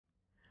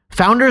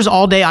Founders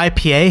All Day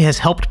IPA has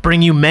helped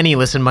bring you many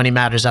Listen Money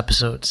Matters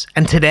episodes,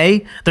 and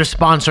today they're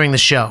sponsoring the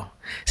show.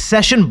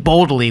 Session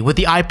boldly with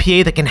the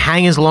IPA that can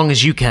hang as long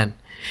as you can.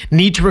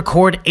 Need to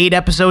record 8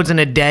 episodes in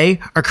a day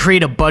or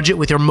create a budget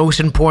with your most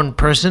important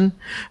person?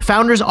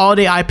 Founders All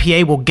Day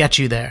IPA will get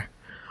you there.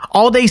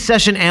 All Day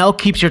Session Ale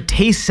keeps your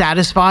taste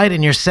satisfied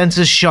and your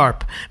senses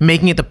sharp,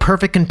 making it the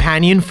perfect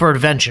companion for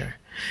adventure.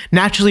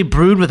 Naturally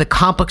brewed with a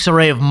complex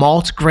array of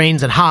malts,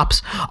 grains, and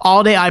hops,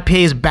 All Day IPA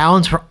is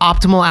balanced for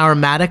optimal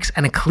aromatics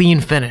and a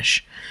clean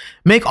finish.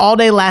 Make All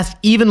Day last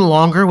even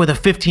longer with a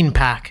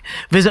 15-pack.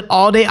 Visit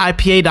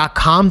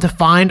alldayipa.com to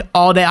find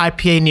All Day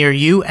IPA near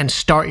you and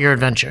start your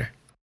adventure.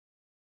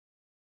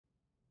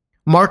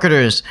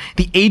 Marketers,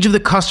 the age of the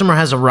customer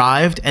has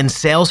arrived, and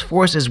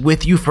Salesforce is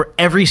with you for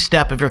every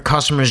step of your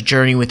customer's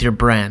journey with your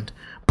brand.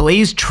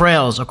 Blaze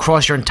trails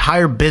across your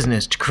entire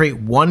business to create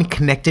one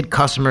connected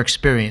customer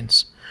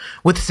experience.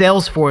 With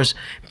Salesforce,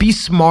 be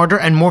smarter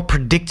and more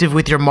predictive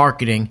with your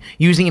marketing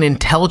using an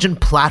intelligent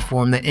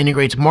platform that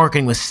integrates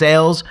marketing with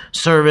sales,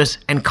 service,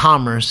 and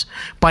commerce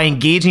by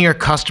engaging your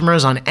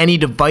customers on any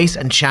device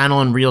and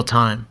channel in real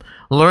time.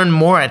 Learn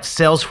more at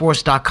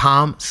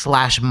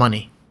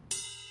salesforce.com/money.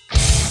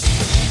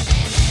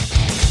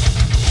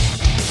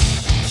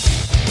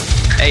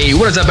 Hey,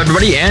 what is up,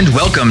 everybody, and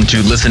welcome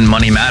to Listen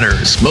Money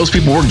Matters. Most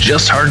people work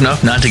just hard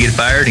enough not to get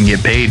fired and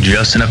get paid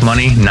just enough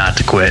money not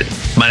to quit.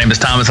 My name is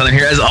Thomas, and I'm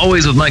here, as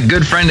always, with my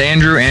good friend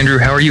Andrew. Andrew,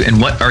 how are you,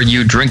 and what are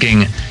you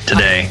drinking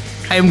today?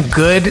 I'm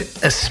good,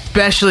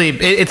 especially,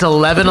 it's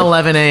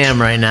 11:11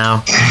 a.m. right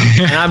now,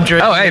 and I'm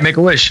drinking... Oh, hey, make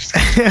a wish.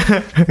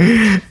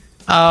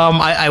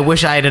 I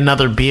wish I had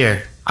another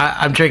beer.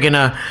 I'm drinking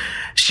a...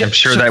 I'm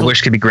sure that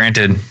wish could be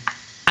granted.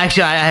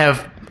 Actually, I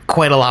have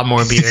quite a lot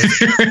more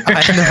beers.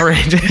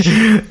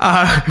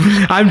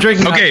 I'm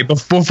drinking... Okay,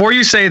 before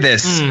you say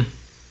this...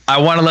 I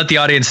want to let the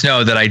audience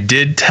know that I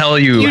did tell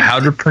you how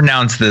to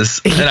pronounce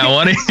this, and I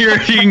want to hear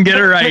if you can get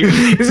it right.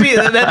 See,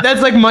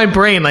 that's like my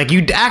brain. Like,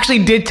 you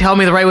actually did tell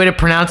me the right way to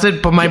pronounce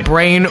it, but my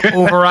brain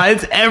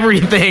overrides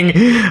everything.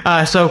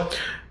 So,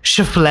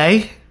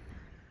 Schlafly.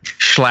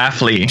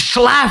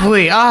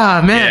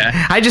 Ah, man.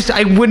 Yeah. I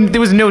wouldn't,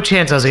 there was no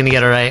chance I was going to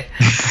get it right.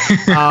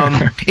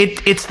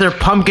 It's their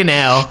pumpkin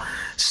ale.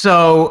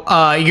 So,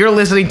 you're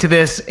listening to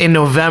this in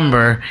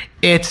November.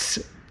 It's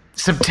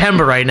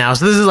September right now,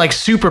 so this is like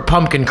super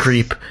pumpkin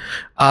creep,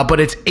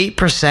 but it's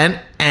 8%,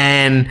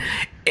 and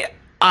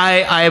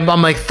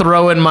I'm like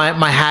throwing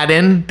my hat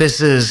in. This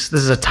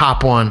is a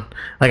top one.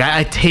 Like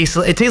it tastes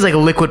like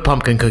liquid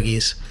pumpkin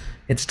cookies.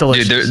 It's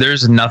delicious. Dude,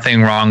 there's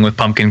nothing wrong with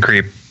pumpkin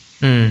creep.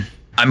 I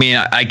mean,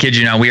 I kid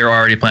you not, we are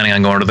already planning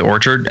on going to the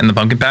orchard and the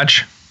pumpkin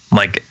patch,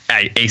 like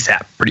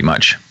ASAP, pretty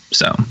much.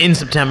 So in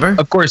September,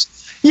 of course,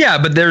 yeah,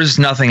 but there's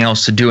nothing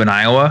else to do in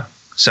Iowa,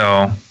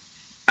 so.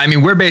 I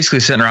mean, we're basically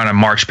sitting around in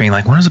March being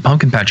like, when does the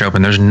pumpkin patch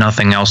open? There's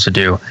nothing else to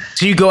do.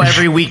 So you go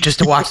every week just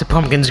to watch the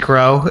pumpkins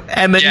grow,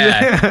 and then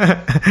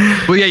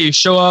well, yeah, you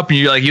show up and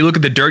you look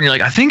at the dirt and you're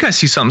like, I think I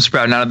see something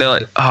sprouting out of there.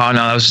 Like, oh no,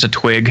 that was just a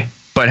twig.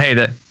 But hey,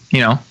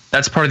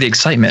 that's part of the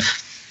excitement.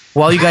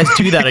 While you guys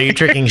do that, are you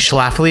drinking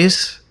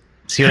Schlafly's?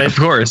 See what Of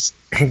course.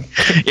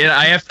 Yeah,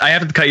 I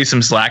have to cut you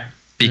some slack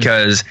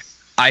because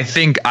I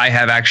think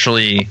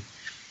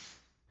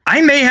I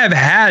may have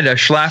had a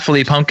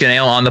Schlafly pumpkin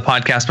ale on the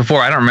podcast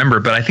before. I don't remember,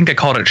 but I think I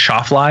called it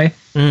Schaffly.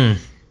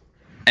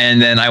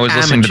 And then I was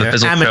listening to the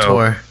Fizzle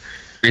show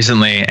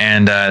recently,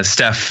 and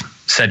Steph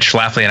said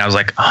Schlafly, and I was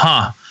like,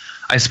 I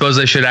suppose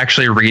I should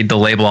actually read the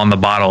label on the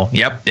bottle.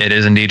 Yep, it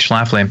is indeed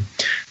Schlafly.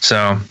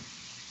 So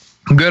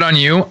good on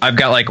you. I've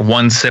got like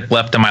one sip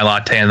left of my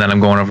latte, and then I'm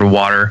going over to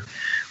water,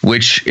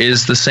 which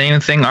is the same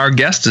thing our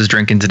guest is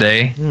drinking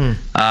today.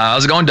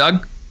 How's it going,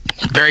 Doug?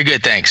 Very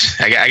good,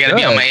 thanks. I got to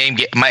be on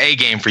my A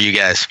game for you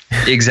guys.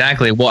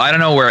 Exactly. Well, I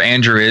don't know where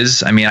Andrew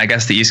is. I mean, I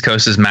guess the East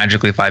Coast is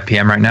magically 5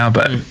 p.m. right now,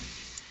 but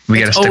we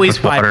got to stick with water. It's always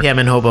 5 p.m.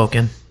 in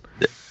Hoboken.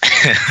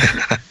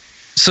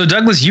 So,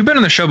 Douglas, you've been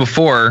on the show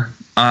before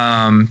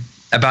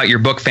about your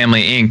book,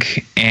 Family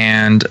Inc.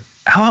 And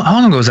how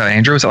long ago was that,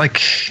 Andrew? Was it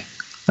like,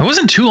 it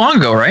wasn't too long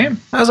ago, right?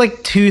 That was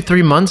like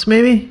 2-3 months,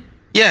 maybe.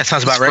 Yeah, it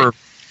sounds about right.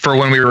 For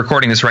when we were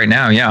recording this right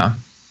now, yeah.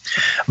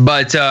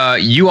 But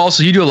you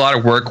do a lot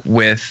of work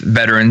with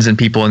veterans and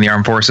people in the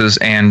armed forces,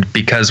 and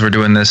because we're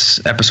doing this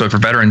episode for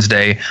Veterans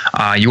Day,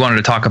 you wanted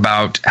to talk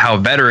about how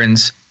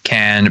veterans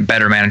can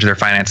better manage their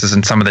finances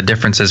and some of the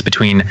differences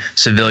between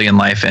civilian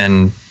life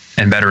and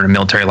veteran and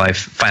military life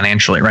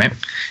financially, right?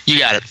 You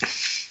got it.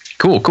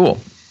 Cool.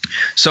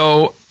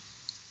 So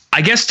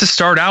I guess to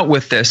start out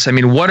with this, I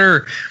mean,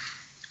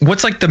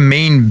 what's like the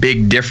main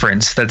big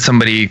difference that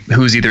somebody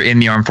who's either in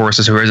the armed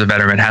forces or is a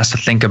veteran has to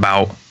think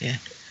about? Yeah.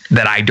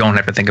 That I don't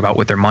have to think about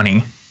with their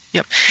money?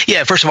 Yep.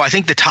 Yeah, first of all, I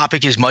think the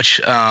topic is much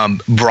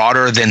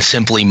broader than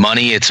simply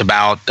money. It's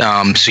about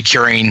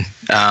securing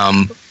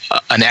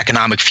an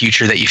economic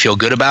future that you feel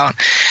good about.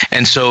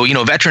 And so,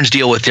 veterans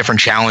deal with different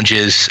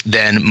challenges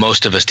than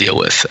most of us deal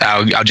with.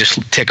 I'll just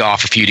tick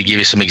off a few to give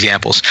you some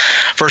examples.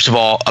 First of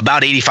all,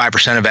 about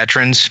 85% of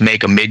veterans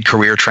make a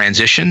mid-career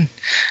transition.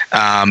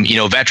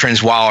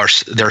 Veterans, while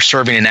they're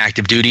serving in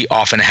active duty,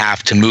 often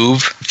have to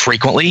move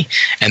frequently,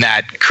 and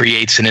that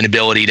creates an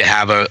inability to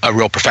have a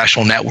real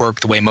professional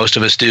network the way most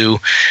of us do.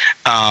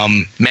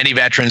 Many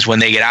veterans, when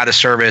they get out of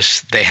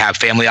service, they have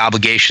family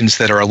obligations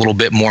that are a little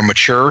bit more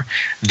mature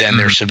than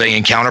their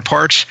civilian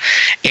counterparts.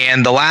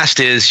 And the last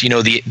is,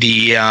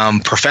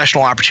 the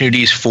professional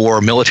opportunities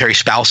for military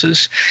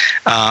spouses.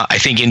 I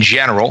think in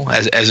general,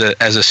 as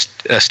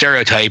a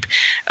stereotype,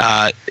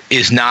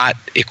 is not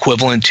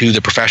equivalent to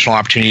the professional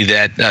opportunity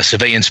that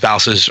civilian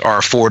spouses are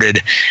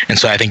afforded. And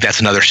so I think that's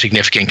another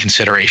significant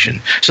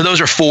consideration. So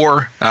those are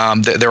four.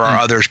 There are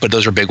others, but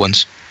those are big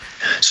ones.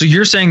 So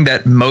you're saying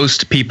that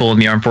most people in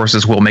the armed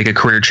forces will make a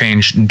career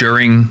change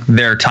during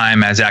their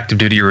time as active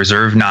duty or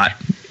reserve, not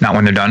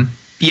when they're done?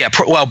 Yeah,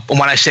 well,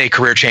 when I say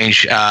career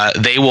change,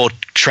 they will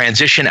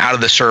transition out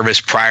of the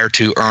service prior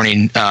to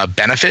earning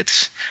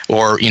benefits,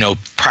 or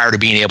prior to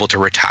being able to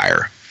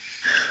retire.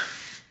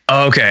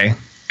 Okay.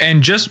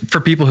 And just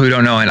for people who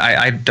don't know, and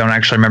I don't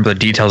actually remember the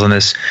details on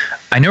this,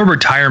 I know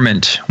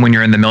retirement when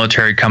you're in the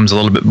military comes a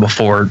little bit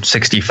before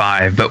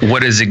 65, but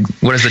what is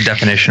the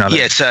definition of it?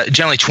 Yeah, it's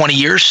generally 20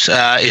 years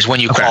is when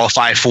you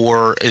qualify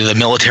for the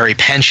military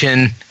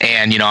pension.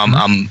 And,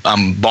 I'm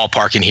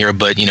ballparking here,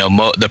 but,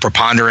 the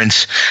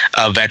preponderance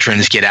of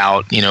veterans get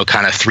out,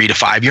 kind of 3 to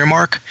 5 year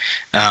mark.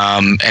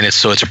 And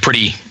it's a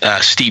pretty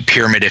steep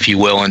pyramid, if you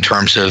will, in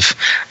terms of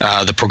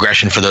the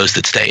progression for those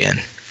that stay in.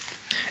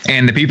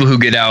 And the people who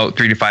get out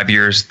 3 to 5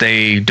 years,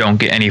 they don't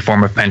get any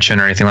form of pension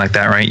or anything like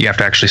that, right? You have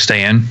to actually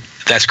stay in?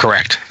 That's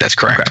correct.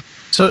 Okay.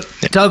 So,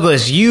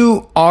 Douglas,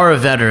 you are a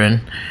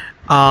veteran.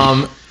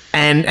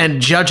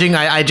 And judging,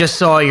 I just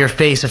saw your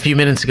face a few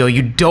minutes ago.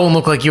 You don't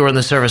look like you were in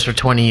the service for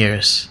 20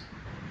 years.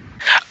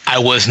 I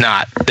was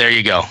not. There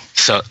you go.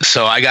 So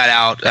I got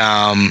out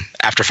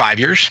after 5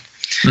 years.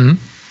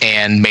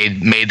 And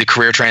made the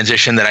career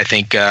transition that I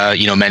think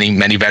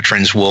many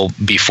veterans will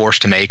be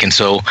forced to make. And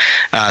so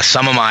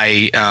some of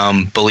my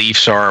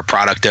beliefs are a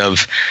product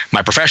of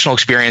my professional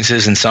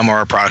experiences, and some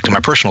are a product of my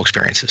personal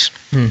experiences.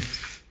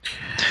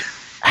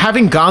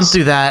 Having gone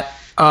through that,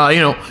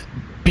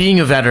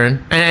 being a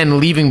veteran and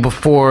leaving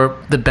before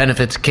the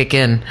benefits kick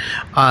in,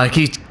 can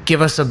you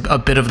give us a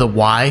bit of the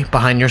why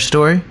behind your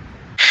story?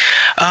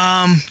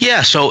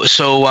 Yeah. So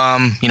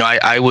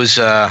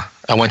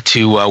I went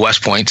to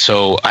West Point,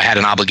 so I had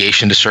an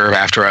obligation to serve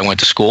after I went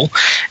to school,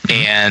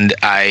 and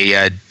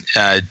I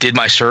did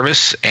my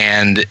service,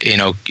 and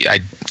I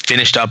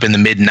finished up in the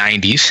mid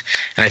 '90s,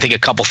 and I think a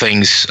couple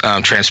things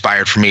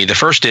transpired for me. The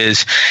first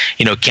is,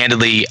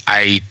 candidly,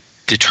 I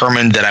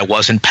determined that I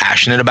wasn't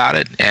passionate about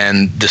it,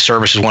 and the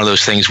service is one of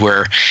those things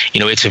where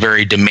it's a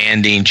very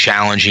demanding,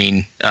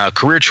 challenging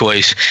career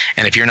choice,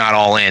 and if you're not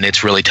all in,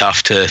 it's really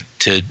tough to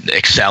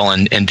excel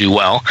and do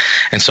well.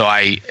 And so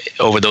I,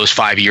 over those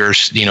 5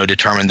 years,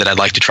 determined that I'd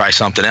like to try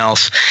something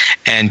else.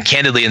 And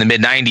candidly, in the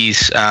mid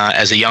 '90s,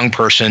 as a young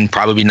person,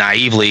 probably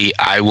naively,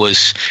 I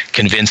was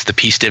convinced the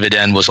peace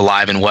dividend was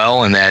alive and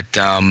well, and that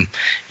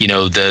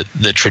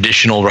the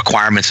traditional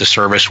requirements of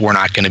service were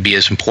not going to be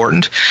as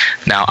important.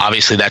 Now,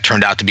 obviously, that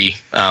turned out to be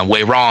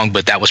way wrong,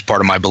 but that was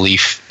part of my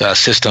belief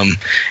system,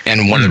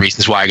 and one of the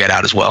reasons why I got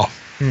out as well.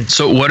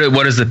 So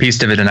what is the peace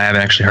dividend? I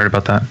haven't actually heard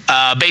about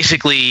that.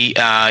 Basically,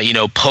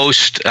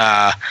 post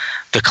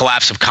the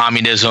collapse of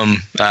communism,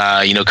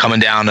 coming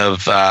down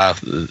of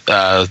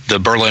the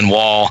Berlin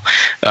Wall,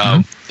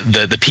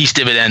 the peace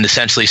dividend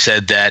essentially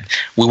said that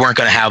we weren't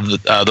going to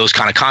have those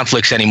kind of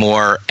conflicts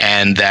anymore,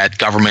 and that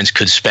governments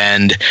could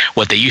spend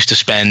what they used to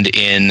spend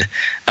in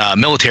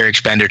military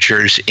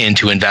expenditures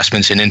into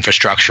investments in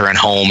infrastructure and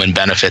home and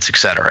benefits, et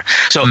cetera.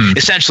 So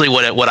essentially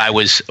what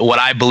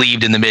I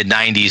believed in the mid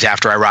 '90s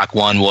after Iraq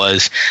One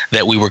was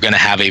that we were going to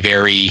have a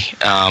very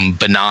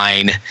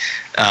benign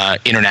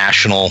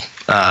international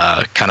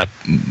kind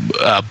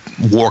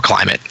of war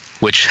climate,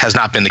 which has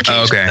not been the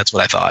case. Okay. That's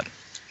what I thought.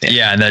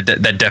 Yeah, and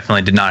that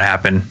definitely did not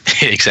happen.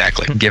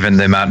 Exactly. Given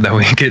the amount that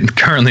we could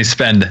currently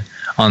spend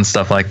on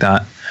stuff like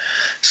that.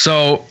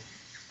 So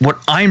what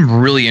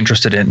I'm really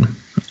interested in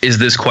is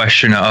this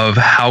question of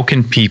how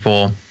can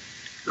people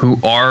who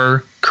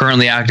are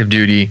currently active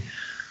duty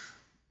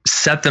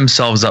set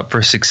themselves up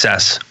for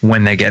success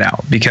when they get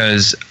out?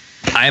 Because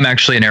I'm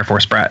actually an Air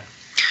Force brat.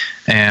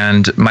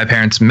 And my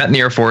parents met in the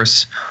Air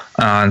Force.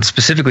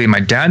 Specifically, my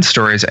dad's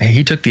story is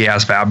he took the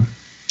ASVAB.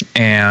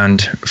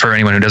 And for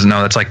anyone who doesn't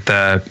know, that's like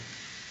the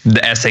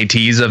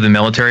SATs of the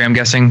military, I'm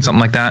guessing, something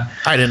like that.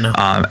 I didn't know.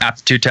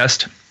 Aptitude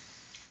test.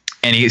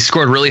 And he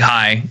scored really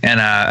high. And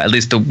at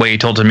least the way he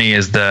told to me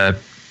is the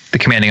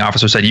commanding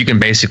officer said, you can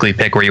basically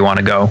pick where you want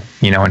to go,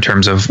 in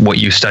terms of what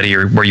you study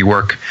or where you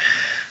work.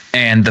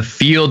 And the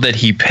field that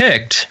he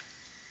picked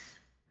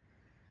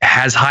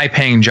has high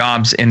paying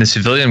jobs in the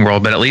civilian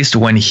world, but at least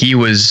when he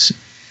was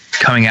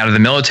coming out of the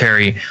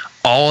military,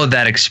 all of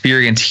that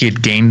experience he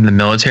had gained in the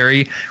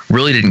military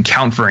really didn't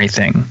count for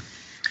anything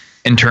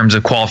in terms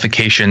of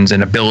qualifications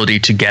and ability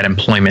to get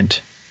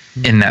employment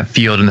in that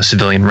field in the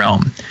civilian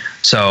realm.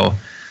 So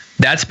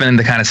that's been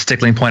the kind of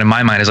stickling point in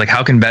my mind, is like,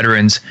 how can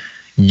veterans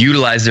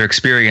utilize their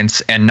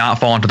experience and not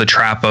fall into the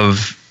trap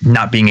of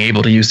not being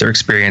able to use their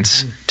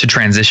experience to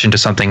transition to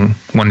something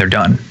when they're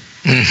done?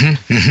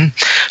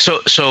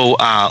 So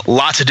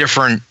lots of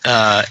different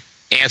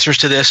answers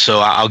to this. So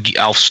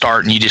I'll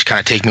start, and you just kind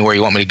of take me where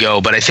you want me to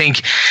go. But I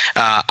think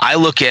I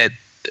look at,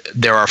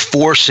 there are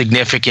 4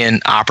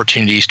 significant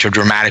opportunities to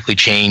dramatically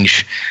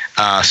change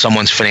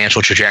someone's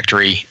financial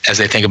trajectory as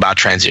they think about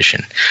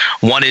transition.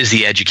 One is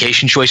the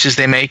education choices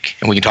they make,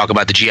 and we can talk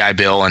about the GI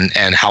Bill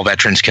and how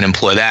veterans can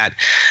employ that.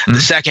 The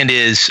second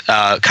is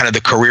kind of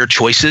the career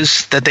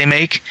choices that they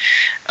make.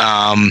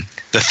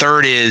 The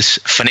third is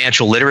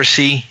financial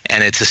literacy,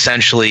 and it's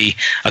essentially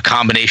a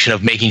combination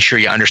of making sure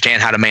you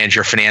understand how to manage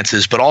your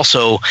finances, but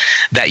also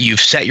that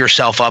you've set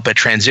yourself up at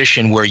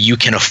transition where you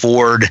can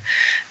afford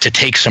to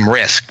take some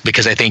risk,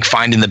 because I think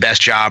finding the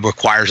best job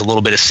requires a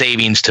little bit of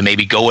savings to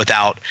maybe go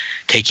without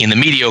taking the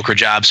mediocre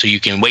job so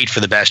you can wait for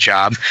the best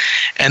job.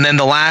 And then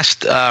the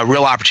last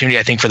real opportunity,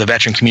 I think, for the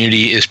veteran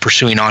community is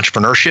pursuing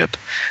entrepreneurship,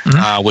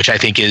 which I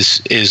think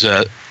is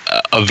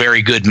a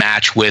very good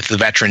match with the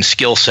veteran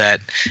skill set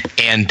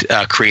and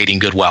creating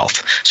good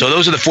wealth. So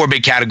those are the 4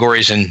 big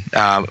categories, and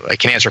I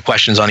can answer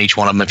questions on each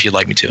one of them if you'd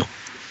like me to.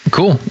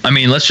 Cool. I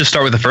mean, let's just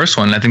start with the first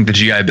one. I think the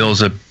GI Bill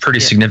is a pretty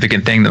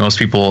significant thing that most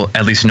people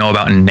at least know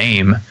about in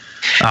name.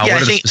 What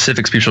are the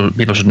specifics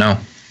people should know?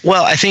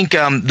 Well, I think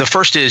the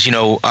first is,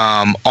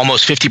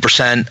 almost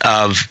 50%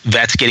 of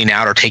vets getting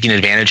out are taking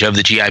advantage of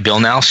the GI Bill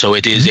now. So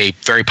it is a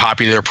very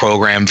popular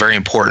program, very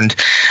important.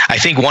 I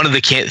think one of the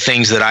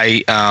things that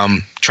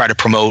I try to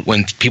promote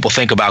when people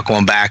think about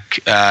going back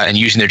and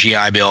using their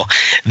GI Bill,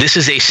 this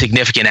is a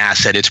significant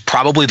asset. It's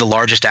probably the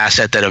largest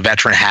asset that a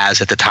veteran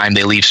has at the time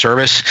they leave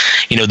service.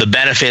 The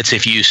benefits,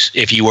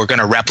 if you were going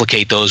to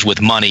replicate those with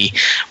money,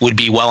 would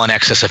be well in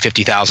excess of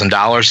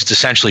 $50,000. It's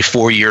essentially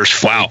 4 years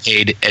fully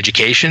paid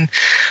education.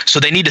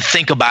 So they need to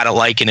think about it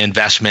like an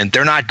investment.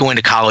 They're not going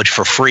to college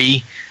for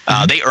free.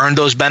 They earn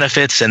those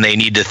benefits, and they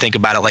need to think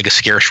about it like a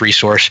scarce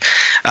resource.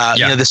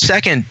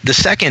 The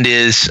second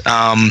is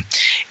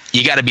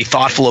you got to be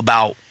thoughtful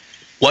about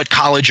what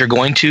college you're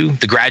going to.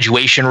 The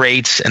graduation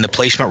rates and the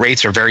placement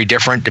rates are very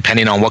different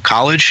depending on what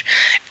college,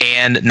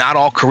 and not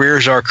all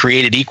careers are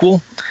created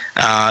equal.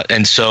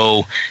 And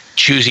so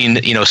choosing,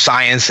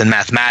 science and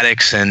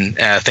mathematics and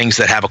things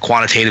that have a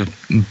quantitative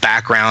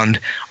background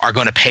are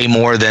going to pay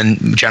more than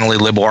generally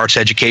liberal arts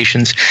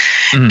educations.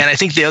 And I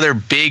think the other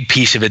big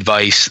piece of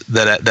advice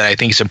that I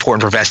think is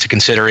important for vets to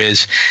consider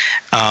is,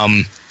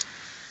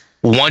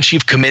 once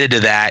you've committed to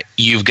that,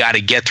 you've got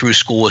to get through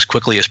school as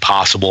quickly as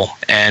possible.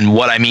 And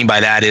what I mean by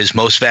that is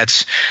most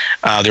vets,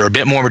 they're a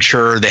bit more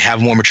mature, they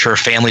have more mature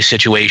family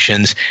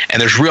situations,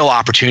 and there's real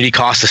opportunity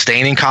cost to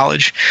staying in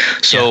college.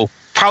 So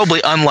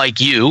probably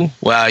unlike you,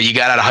 you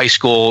got out of high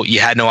school, you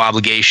had no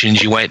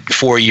obligations, you went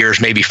 4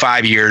 years, maybe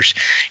 5 years.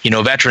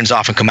 Veterans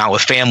often come out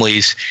with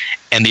families,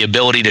 and the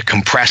ability to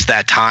compress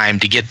that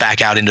time to get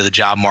back out into the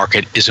job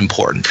market is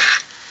important.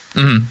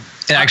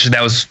 And actually,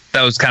 that was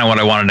kind of what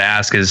I wanted to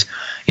ask is,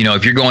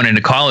 if you're going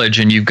into college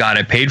and you've got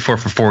it paid for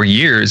 4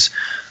 years,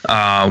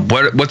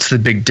 what's the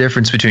big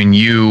difference between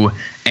you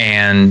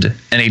and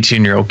an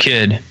 18-year-old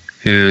kid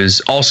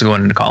who's also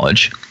going into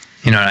college?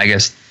 And I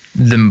guess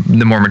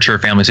the more mature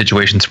family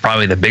situation is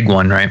probably the big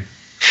one, right?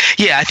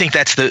 Yeah, I think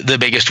that's the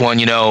biggest one.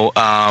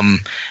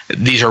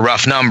 These are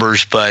rough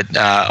numbers, but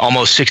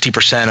almost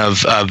 60%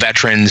 of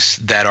veterans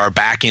that are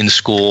back in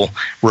school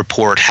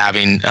report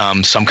having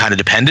some kind of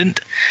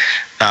dependent.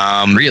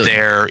 Really?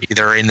 They're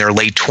either in their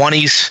late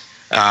 20s.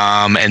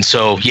 And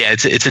so,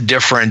 it's a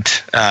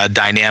different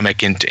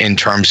dynamic in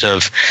terms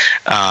of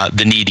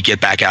the need to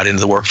get back out into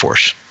the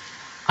workforce.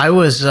 I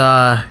was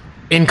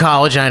in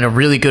college. I had a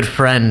really good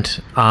friend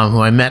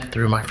who I met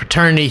through my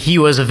fraternity. He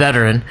was a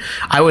veteran.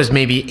 I was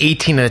maybe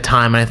 18 at the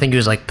time, and I think he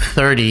was like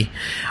 30.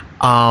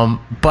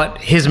 But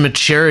his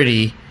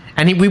maturity,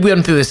 and we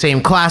went through the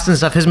same class and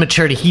stuff, his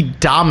maturity, he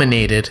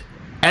dominated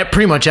at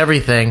pretty much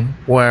everything,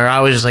 where I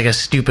was just like a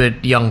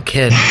stupid young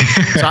kid.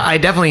 So I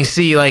definitely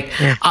see,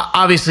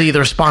 obviously the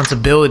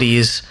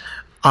responsibilities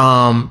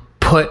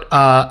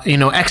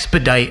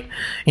expedite,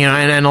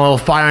 and a little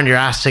fire under your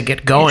ass to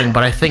get going.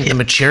 But I think the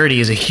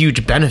maturity is a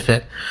huge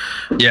benefit.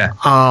 Yeah.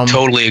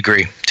 Totally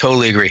agree.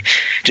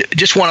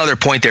 Just one other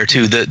point there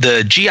too.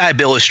 The GI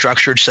Bill is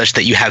structured such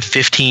that you have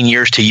 15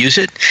 years to use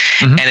it.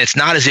 And it's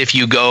not as if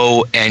you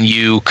go and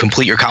you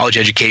complete your college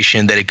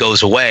education that it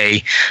goes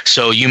away.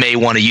 So you may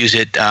want to use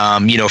it,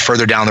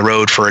 further down the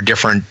road for a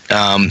different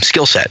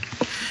skill set.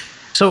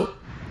 So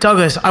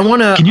Douglas, I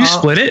want to... Can you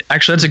split it?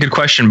 Actually, that's a good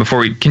question.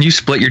 Can you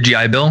split your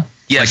GI Bill?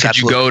 Yes, could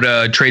absolutely. You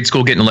go to trade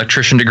school, get an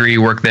electrician degree,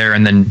 work there,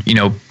 and then,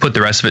 put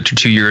the rest of it to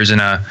 2 years in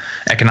a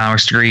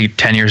economics degree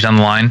 10 years down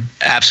the line?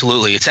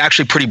 Absolutely. It's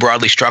actually pretty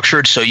broadly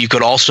structured. So you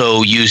could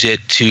also use it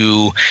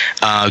to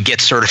get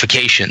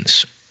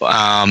certifications.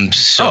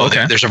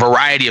 There's a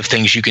variety of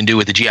things you can do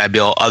with the GI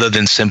Bill other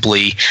than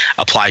simply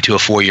apply to a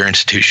 4-year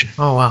institution.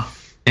 Oh, wow.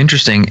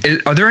 Interesting.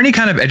 Are there any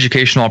kind of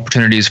educational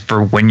opportunities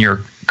for when you're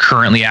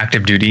currently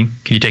active duty?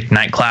 Can you take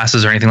night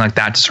classes or anything like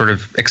that to sort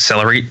of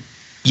accelerate?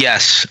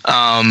 Yes,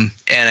 and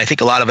I think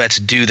a lot of vets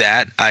do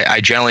that. I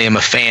generally am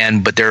a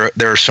fan, but there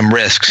are some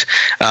risks.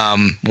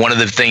 One of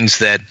the things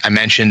that I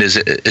mentioned is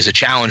a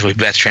challenge with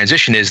vets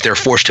transition is they're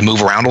forced to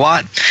move around a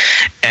lot,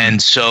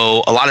 and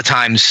so a lot of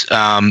times,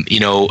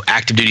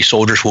 active duty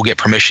soldiers will get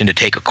permission to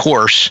take a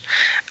course,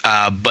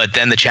 but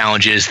then the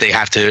challenge is they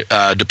have to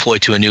deploy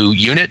to a new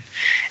unit.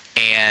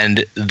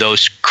 And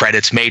those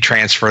credits may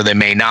transfer, they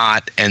may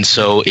not. And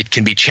so it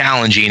can be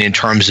challenging in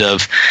terms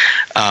of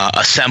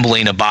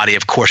assembling a body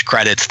of course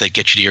credits that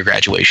get you to your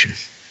graduation.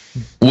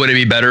 Would it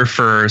be better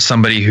for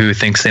somebody who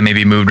thinks they may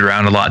be moved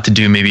around a lot to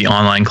do maybe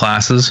online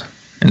classes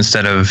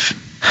instead of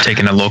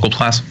taking a local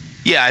class?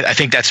 Yeah, I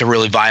think that's a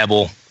really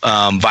viable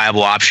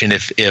option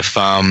if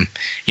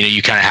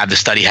you kind of have the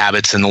study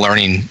habits and the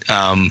learning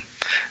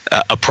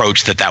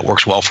approach that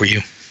works well for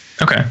you.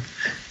 Okay.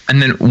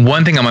 And then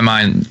one thing on my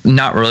mind,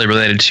 not really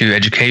related to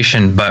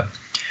education, but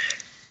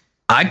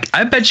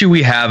I bet you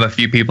we have a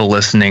few people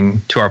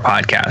listening to our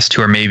podcast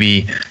who are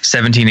maybe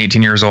 17,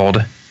 18 years old,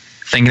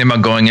 thinking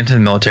about going into the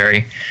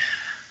military.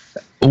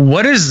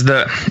 Is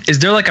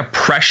there like a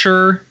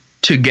pressure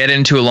to get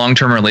into a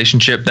long-term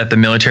relationship that the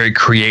military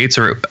creates,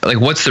 or like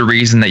what's the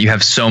reason that you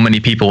have so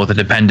many people with a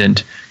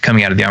dependent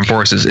coming out of the armed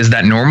forces? Is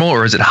that normal,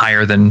 or is it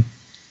higher than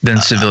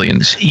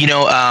civilians?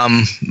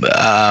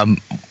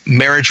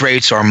 Marriage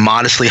rates are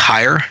modestly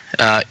higher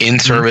in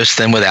service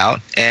than without,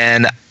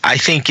 and I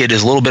think it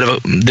is a little bit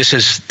of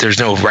there's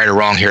no right or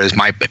wrong here. As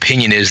my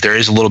opinion is, there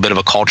is a little bit of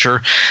a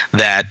culture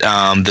that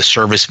the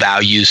service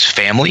values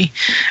family,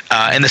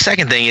 and the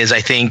second thing is I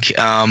think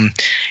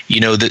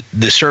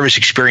the service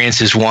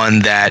experience is one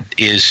that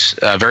is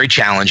very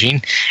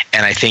challenging,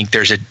 and I think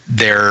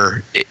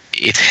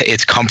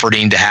it's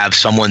comforting to have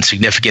someone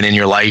significant in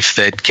your life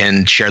that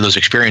can share those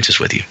experiences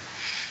with you.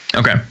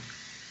 Okay.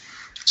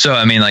 So,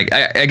 I mean,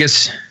 I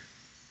guess,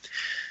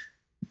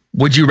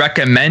 would you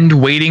recommend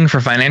waiting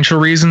for financial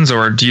reasons,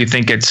 or do you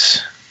think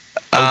it's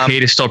okay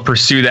to still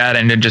pursue that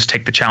and then just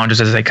take the challenges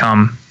as they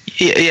come?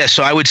 Yeah.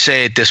 So I would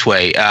say it this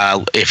way.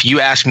 If you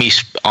ask me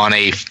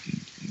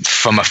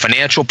from a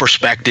financial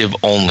perspective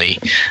only,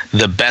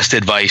 the best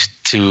advice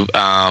to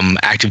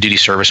active duty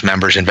service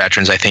members and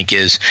veterans, I think,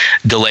 is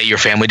delay your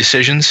family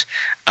decisions,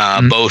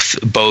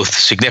 both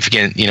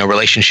significant,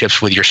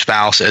 relationships with your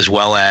spouse as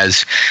well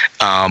as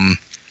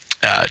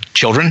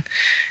children,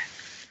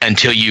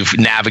 until you've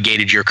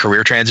navigated your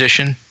career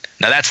transition.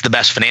 Now, that's the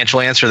best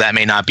financial answer. That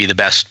may not be the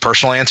best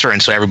personal answer,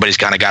 and so everybody's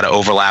kind of got to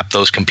overlap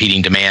those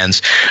competing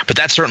demands. But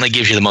that certainly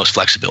gives you the most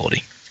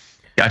flexibility.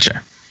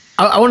 Gotcha.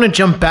 I want to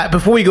jump back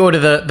before we go to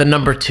the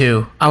number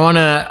two. I want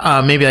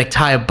to maybe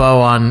tie a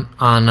bow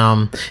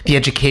on the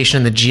education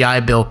and the GI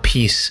Bill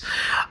piece.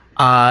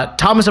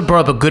 Thomas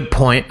brought up a good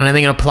point, and I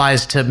think it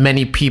applies to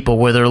many people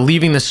where they're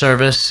leaving the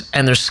service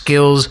and their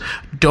skills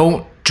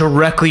don't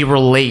directly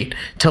relate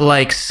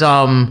to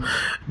some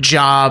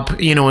job,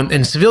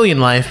 in civilian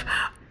life,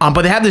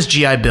 but they have this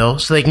GI Bill,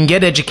 so they can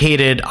get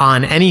educated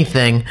on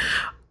anything.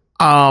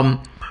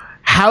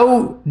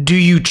 How do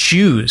you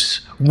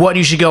choose what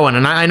you should go in?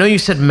 And I know you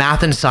said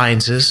math and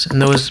sciences, and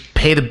those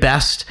pay the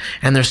best,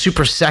 and they're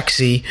super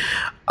sexy.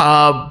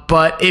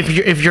 But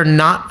if you're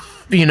not,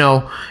 if you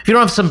don't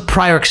have some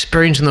prior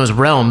experience in those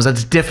realms,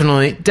 that's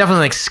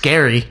definitely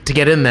scary to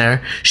get in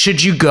there.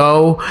 Should you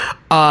go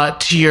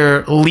to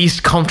your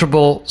least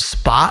comfortable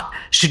spot?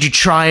 Should you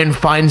try and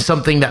find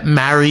something that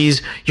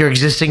marries your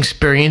existing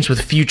experience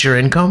with future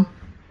income?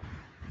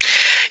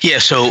 Yeah.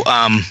 So,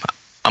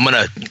 I'm going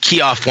to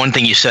key off one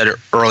thing you said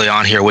early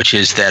on here, which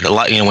is that a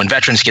lot, when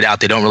veterans get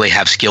out, they don't really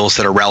have skills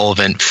that are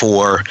relevant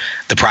for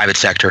the private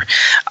sector.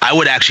 I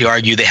would actually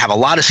argue they have a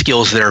lot of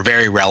skills that are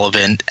very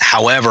relevant.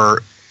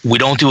 However, we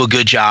don't do a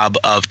good job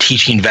of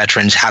teaching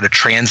veterans how to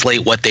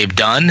translate what they've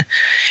done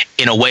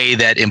in a way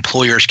that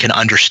employers can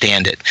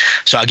understand it.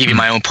 So I'll give you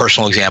my own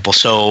personal example.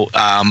 So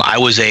I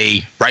was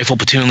a rifle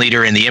platoon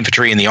leader in the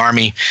infantry in the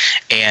Army.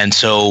 And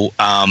so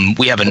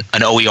we have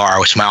an OER,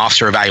 which is my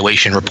officer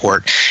evaluation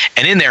report.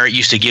 And in there, it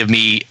used to give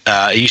me,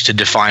 it used to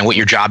define what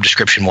your job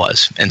description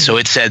was. And so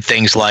it said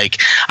things like,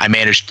 I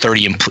managed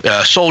 30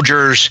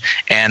 soldiers,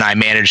 and I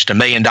managed $1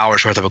 million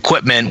worth of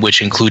equipment,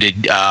 which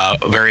included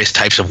various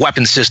types of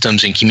weapon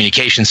systems and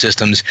communication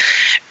systems.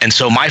 And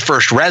so my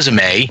first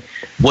resume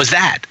was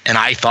that. And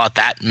I thought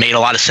that made a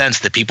lot of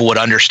sense, that people would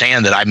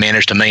understand that I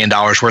managed $1 million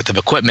worth of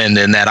equipment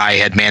and that I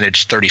had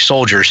managed 30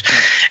 soldiers.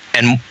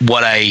 And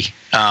what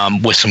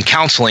with some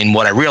counseling,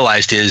 what I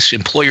realized is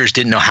employers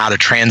didn't know how to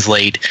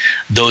translate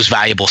those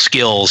valuable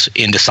skills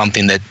into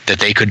something that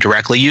they could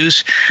directly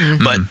use.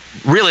 Mm-hmm. But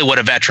really what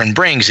a veteran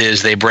brings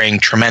is they bring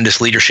tremendous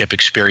leadership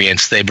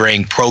experience. They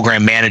bring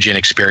program management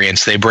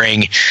experience. They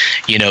bring,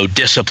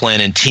 discipline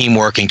and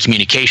teamwork and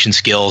communication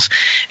skills.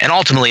 And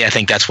ultimately, I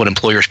think that's what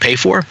employers pay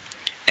for.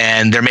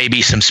 And there may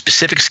be some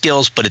specific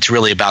skills, but it's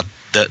really about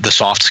the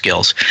soft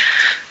skills.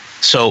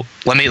 So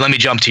let me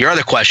jump to your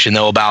other question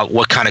though about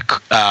what kind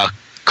of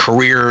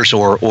careers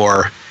or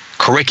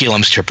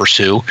curriculums to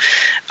pursue.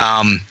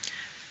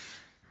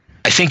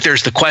 I think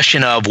there's the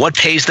question of what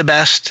pays the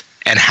best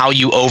and how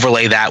you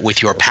overlay that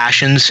with your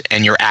passions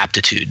and your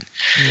aptitude.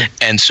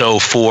 And so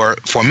for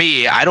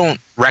me, I don't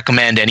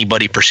recommend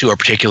anybody pursue a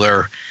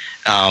particular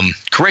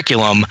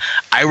curriculum.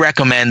 I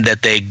recommend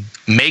that they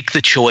make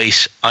the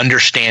choice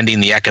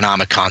understanding the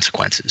economic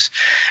consequences.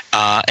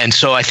 And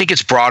so I think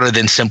it's broader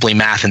than simply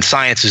math and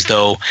sciences,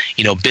 though.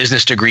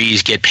 Business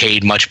degrees get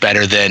paid much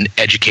better than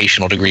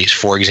educational degrees,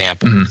 for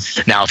example.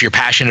 Now, if you're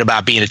passionate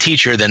about being a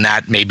teacher, then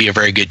that may be a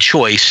very good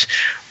choice,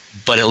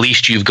 but at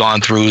least you've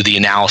gone through the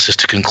analysis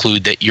to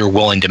conclude that you're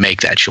willing to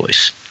make that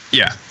choice.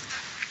 Yeah.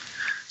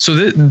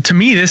 So to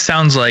me, this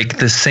sounds like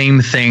the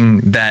same thing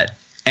that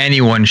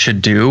anyone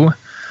should do,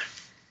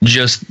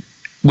 just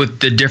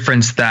with the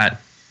difference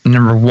that,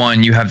 number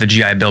one, you have the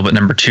GI Bill, but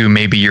number two,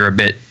 maybe you're a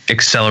bit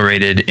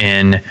accelerated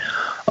in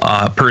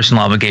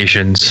personal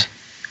obligations.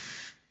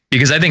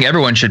 Because I think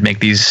everyone should make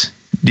these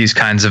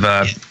kinds of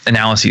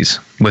analyses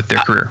with their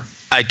career.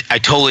 I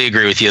totally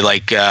agree with you.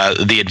 Like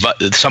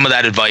some of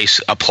that advice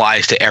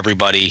applies to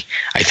everybody.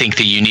 I think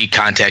the unique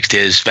context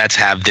is vets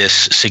have this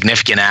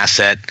significant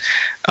asset,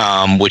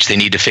 which they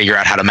need to figure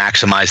out how to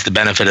maximize the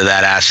benefit of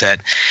that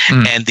asset.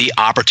 And the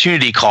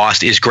opportunity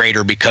cost is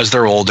greater because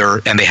they're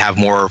older and they have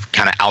more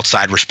kind of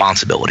outside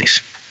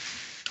responsibilities.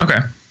 Okay.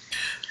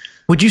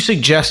 Would you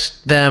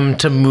suggest them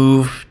to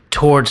move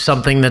towards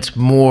something that's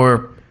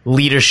more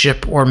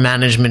leadership or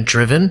management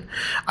driven?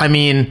 I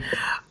mean,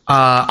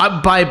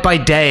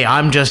 by day,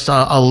 I'm just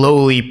a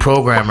lowly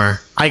programmer.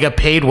 I get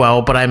paid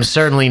well, but I'm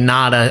certainly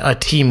not a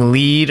team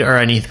lead or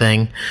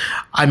anything.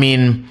 I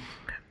mean,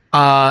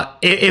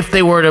 if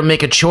they were to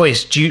make a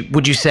choice,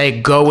 would you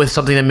say go with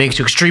something that makes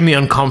you extremely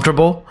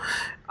uncomfortable,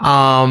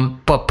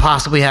 but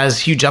possibly has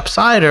huge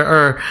upside,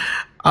 or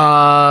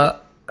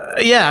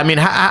yeah? I mean,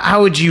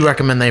 how would you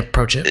recommend they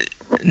approach it?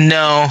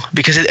 No,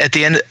 because at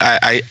the end,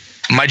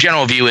 my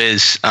general view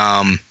is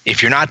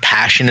if you're not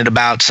passionate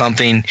about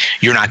something,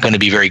 you're not going to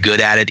be very good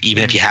at it,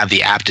 even if you have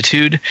the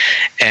aptitude.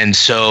 And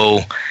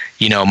so,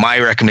 my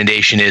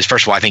recommendation is,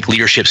 first of all, I think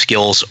leadership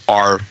skills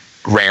are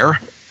rare.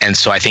 And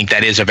so I think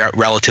that is a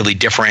relatively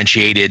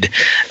differentiated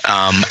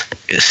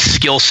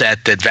skill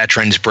set that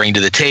veterans bring to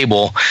the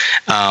table.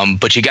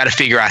 But you got to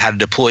figure out how to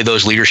deploy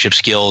those leadership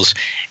skills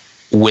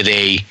with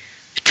a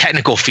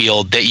technical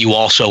field that you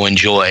also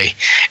enjoy.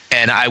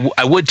 And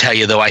I would tell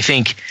you, though, I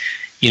think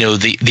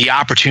the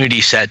opportunity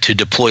set to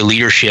deploy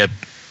leadership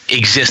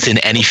exists in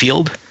any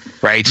field,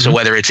 right? So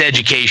whether it's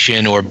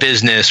education or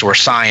business or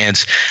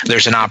science,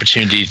 there's an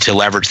opportunity to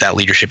leverage that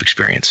leadership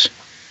experience.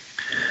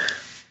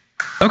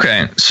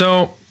 Okay,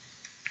 so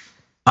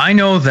I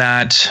know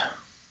that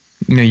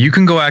you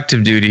can go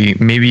active duty,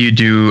 maybe you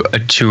do a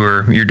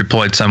tour, you're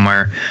deployed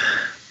somewhere,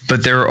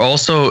 but there are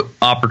also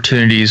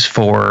opportunities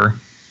for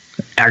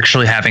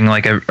actually having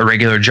like a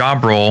regular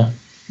job role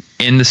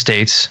in the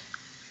States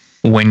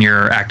when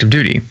you're active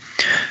duty.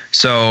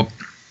 So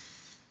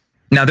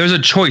now there's a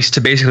choice to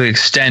basically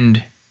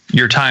extend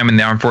your time in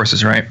the armed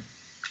forces, right?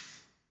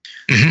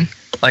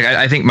 Like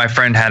I think my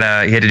friend he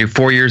had to do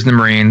 4 years in the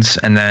Marines,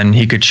 and then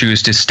he could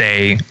choose to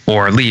stay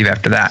or leave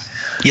after that.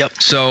 Yep.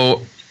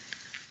 So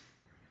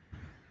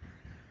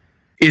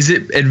is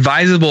it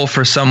advisable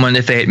for someone,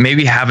 if they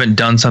maybe haven't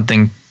done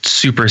something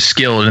super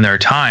skilled in their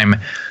time,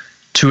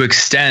 to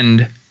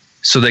extend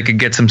so they could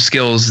get some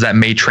skills that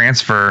may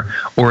transfer,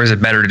 or is it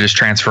better to just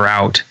transfer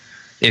out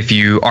if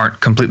you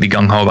aren't completely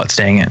gung-ho about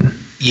staying in?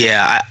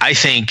 Yeah, I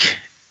think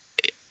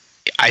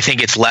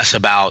it's less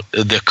about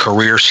the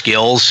career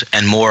skills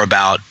and more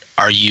about,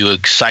 are you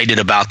excited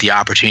about the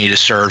opportunity to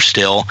serve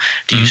still?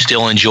 Do you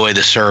still enjoy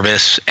the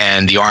service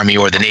and the Army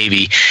or the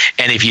Navy?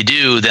 And if you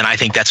do, then I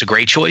think that's a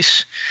great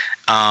choice.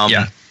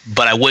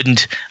 But I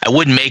wouldn't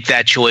make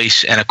that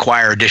choice and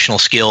acquire additional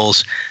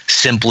skills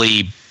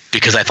simply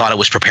because I thought it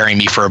was preparing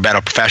me for a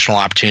better professional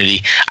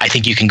opportunity. I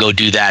think you can go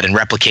do that and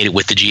replicate it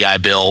with the GI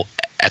Bill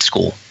at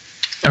school.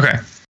 Okay.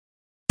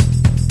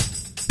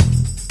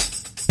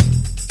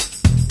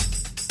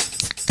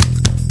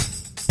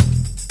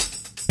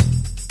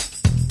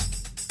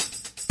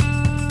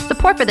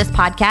 Support for this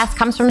podcast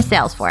comes from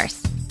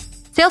Salesforce.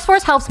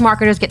 Salesforce helps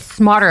marketers get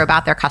smarter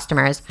about their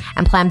customers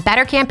and plan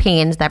better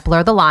campaigns that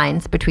blur the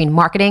lines between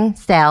marketing,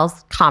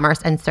 sales,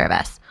 commerce, and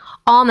service,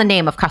 all in the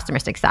name of customer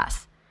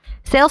success.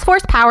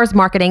 Salesforce powers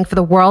marketing for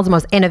the world's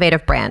most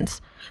innovative brands,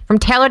 from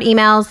tailored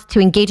emails to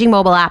engaging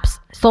mobile apps,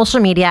 social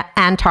media,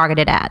 and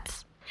targeted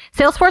ads.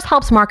 Salesforce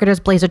helps marketers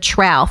blaze a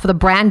trail for the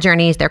brand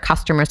journeys their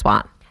customers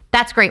want.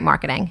 That's great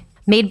marketing,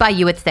 made by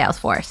you at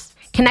Salesforce.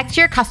 Connect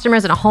to your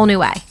customers in a whole new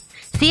way.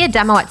 See a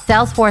demo at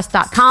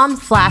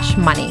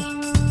salesforce.com/money.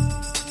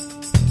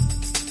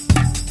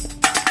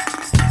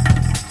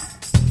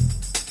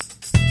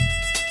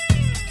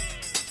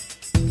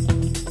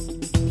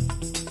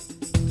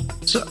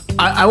 So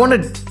I want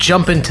to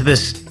jump into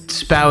this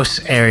spouse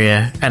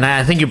area, and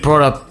I think you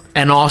brought up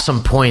an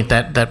awesome point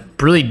that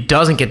really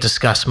doesn't get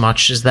discussed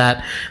much, is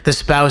that the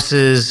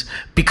spouses,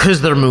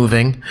 because they're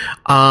moving,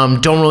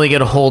 don't really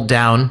get a hold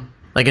down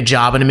like a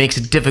job, and it makes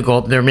it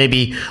difficult. They're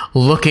maybe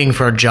looking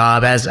for a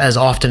job as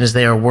often as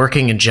they are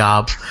working a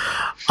job.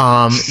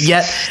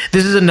 Yet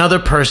this is another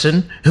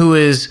person who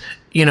is,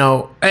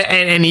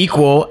 an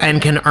equal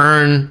and can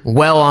earn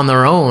well on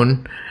their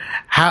own.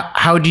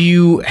 How do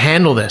you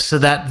handle this so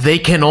that they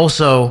can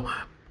also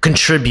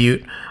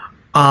contribute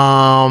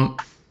and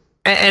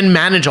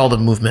manage all the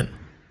movement?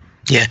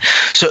 Yeah.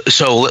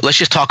 So let's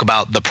just talk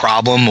about the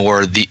problem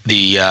or the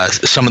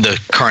some of the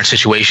current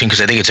situation,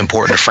 because I think it's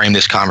important to frame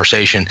this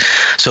conversation.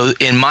 So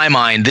in my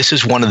mind, this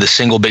is one of the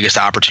single biggest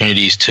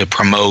opportunities to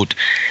promote,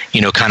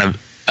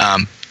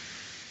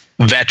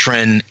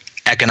 veteran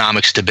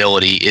economic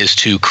stability, is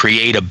to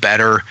create a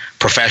better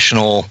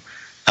professional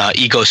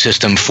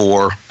ecosystem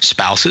for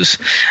spouses.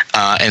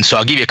 And so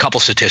I'll give you a couple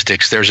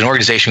statistics. There's an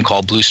organization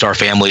called Blue Star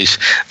Families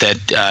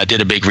that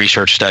did a big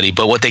research study,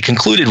 but what they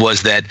concluded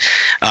was that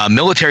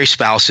military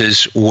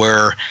spouses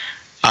were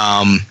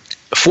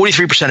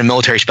 43% of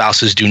military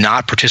spouses do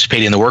not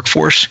participate in the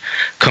workforce,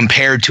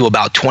 compared to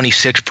about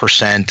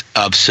 26%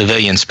 of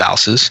civilian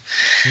spouses.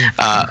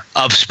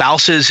 Of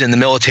spouses in the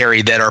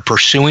military that are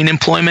pursuing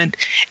employment,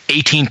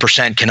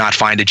 18% cannot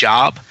find a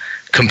job,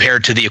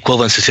 compared to the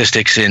equivalent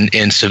statistics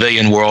in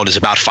civilian world is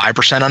about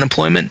 5%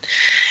 unemployment.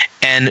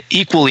 And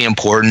equally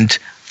important,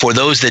 for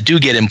those that do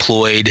get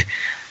employed,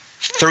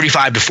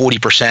 35 to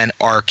 40%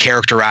 are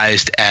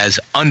characterized as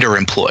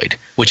underemployed,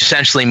 which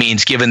essentially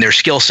means, given their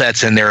skill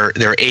sets and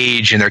their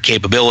age and their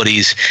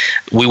capabilities,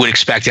 we would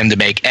expect them to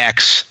make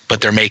X, but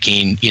they're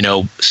making,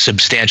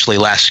 substantially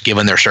less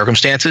given their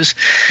circumstances.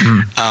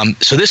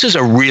 So this is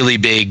a really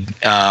big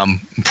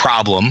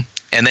problem.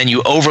 And then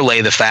you overlay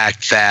the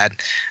fact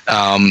that,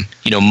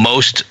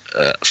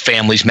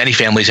 most many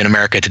families in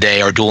America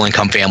today are dual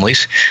income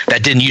families.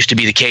 That didn't used to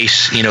be the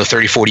case,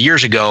 30, 40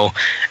 years ago,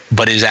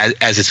 but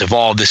as it's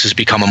evolved, this has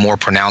become a more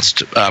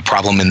pronounced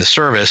problem in the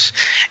service.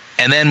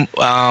 And then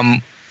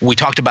we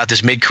talked about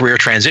this mid-career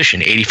transition.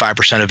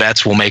 85% of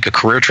vets will make a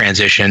career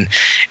transition.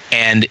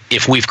 And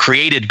if we've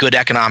created good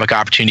economic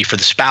opportunity for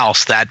the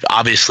spouse, that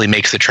obviously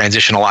makes the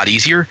transition a lot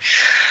easier.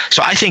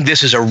 So I think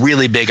this is a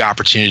really big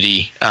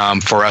opportunity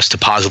for us to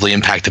positively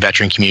impact the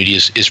veteran community,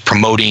 is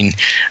promoting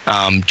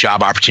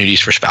job opportunities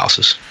for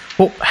spouses.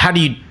 Well, how do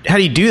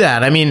you do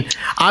that? I mean,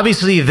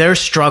 obviously they're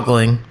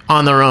struggling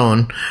on their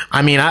own.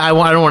 I mean, I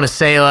don't want to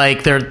say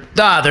like they're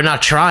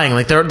not trying.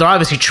 Like they're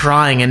obviously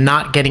trying and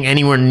not getting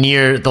anywhere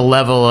near the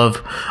level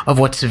of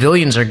what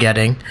civilians are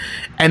getting.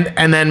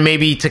 And then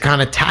maybe to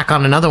kind of tack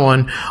on another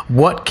one,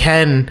 what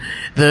can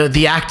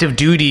the active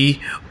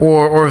duty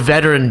or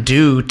veteran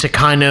do to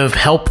kind of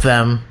help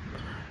them?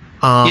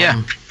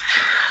 Yeah.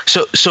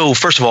 So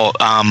first of all,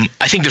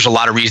 I think there's a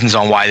lot of reasons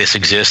on why this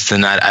exists,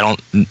 and I don't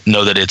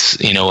know that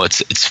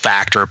it's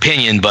fact or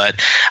opinion, but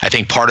I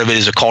think part of it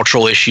is a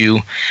cultural issue.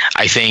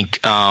 I think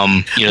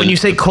when you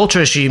say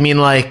culture issue, you mean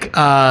like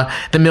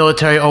the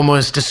military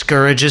almost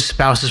discourages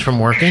spouses from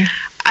working?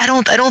 I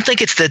don't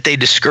think it's that they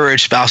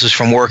discourage spouses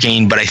from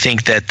working, but I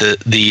think that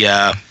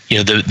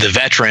the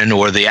veteran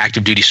or the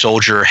active duty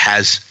soldier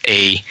has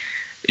a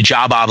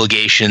job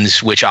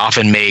obligations which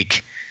often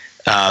make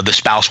the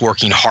spouse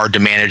working hard to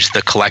manage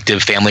the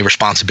collective family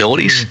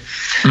responsibilities.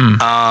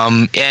 And,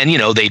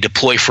 they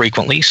deploy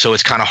frequently. So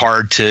it's kind of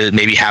hard to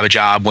maybe have a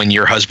job when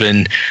your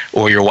husband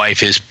or your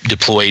wife is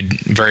deployed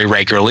very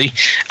regularly.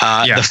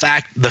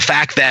 The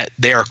fact that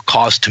they are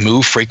caused to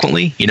move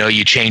frequently,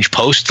 you change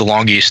posts the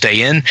longer you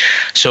stay in.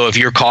 So if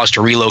you're caused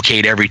to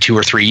relocate every 2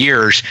 or 3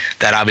 years,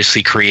 that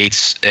obviously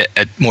creates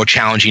a more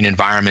challenging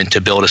environment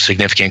to build a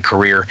significant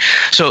career.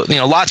 So,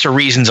 lots of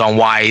reasons on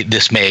why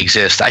this may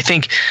exist. I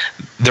think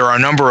there are a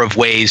number of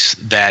ways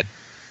that,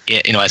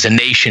 as a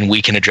nation,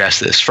 we can address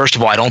this. First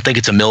of all, I don't think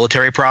it's a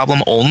military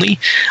problem only.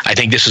 I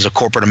think this is a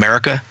corporate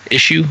America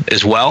issue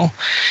as well.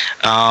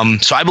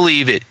 So I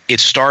believe it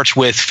starts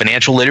with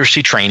financial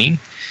literacy training.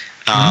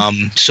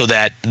 So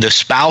that the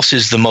spouse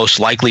is the most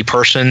likely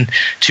person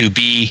to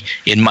be,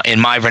 in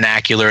my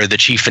vernacular, the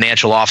chief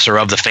financial officer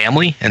of the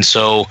family. And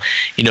so,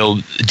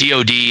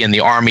 DOD and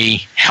the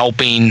Army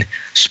helping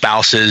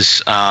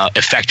spouses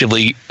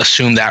effectively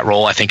assume that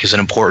role, I think, is an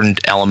important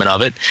element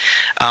of it.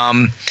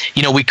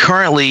 We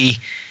currently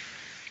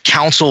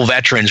counsel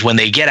veterans when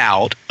they get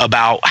out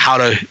about how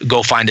to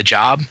go find a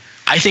job.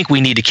 I think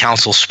we need to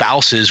counsel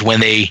spouses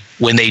when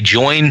they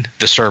join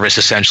the service,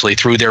 essentially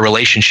through their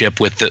relationship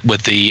with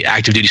the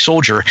active duty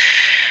soldier,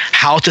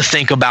 how to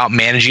think about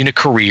managing a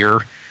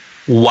career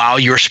while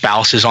your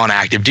spouse is on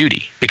active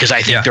duty. Because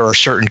I think there are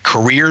certain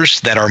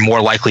careers that are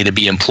more likely to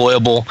be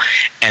employable,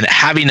 and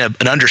having an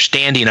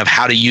understanding of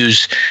how to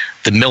use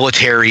the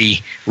military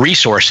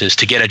resources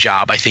to get a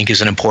job, I think,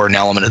 is an important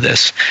element of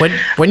this.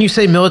 When you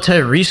say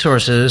military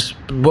resources,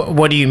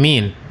 what do you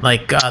mean?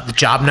 Like the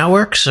job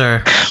networks,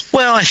 or?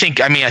 Well, I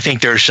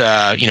think there's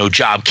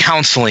job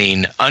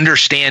counseling,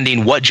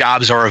 understanding what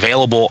jobs are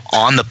available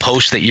on the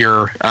post that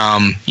your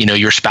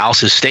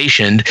spouse is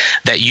stationed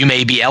that you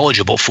may be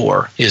eligible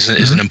for is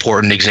an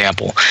important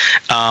example.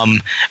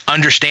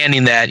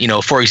 Understanding that,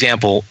 for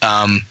example,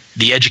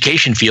 the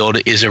education field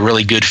is a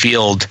really good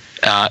field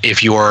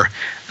if your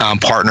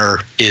partner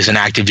is an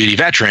active duty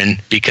veteran,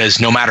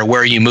 because no matter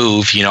where you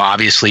move,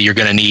 obviously you're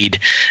going to need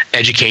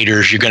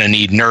educators, you're going to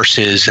need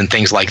nurses and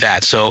things like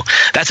that. So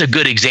that's a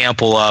good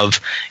example of,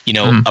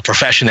 a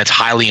profession that's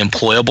highly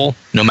employable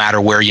no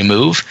matter where you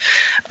move.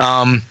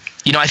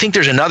 I think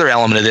there's another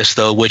element of this,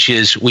 though, which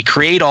is we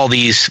create all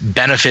these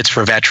benefits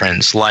for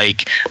veterans,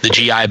 like the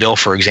GI Bill,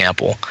 for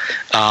example,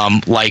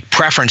 like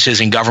preferences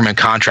in government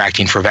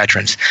contracting for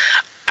veterans.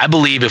 I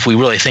believe if we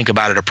really think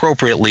about it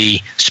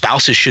appropriately,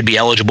 spouses should be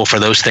eligible for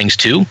those things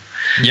too.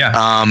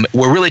 Yeah.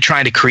 We're really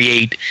trying to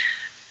create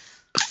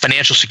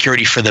financial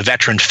security for the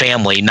veteran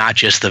family, not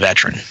just the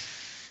veteran.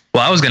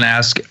 Well, I was going to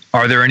ask,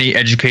 are there any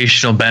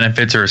educational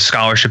benefits or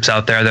scholarships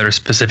out there that are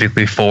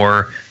specifically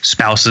for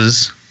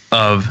spouses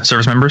of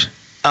service members?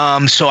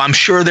 So I'm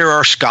sure there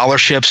are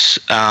scholarships,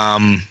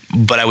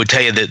 but I would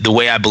tell you that the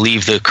way I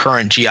believe the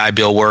current GI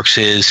Bill works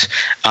is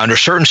under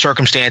certain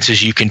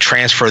circumstances, you can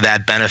transfer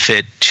that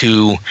benefit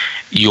to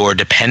your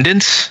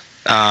dependents,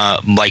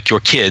 like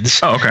your kids.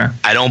 Oh, okay.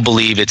 I don't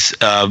believe it's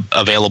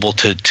available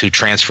to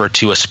transfer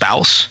to a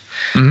spouse.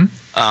 Mm-hmm.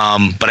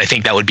 But I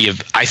think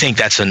I think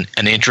that's an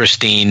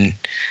interesting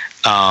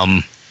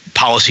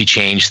policy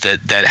change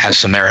that has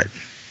some merit.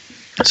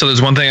 So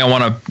there's one thing I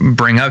want to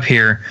bring up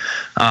here,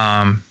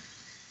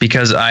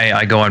 because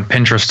I go on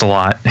Pinterest a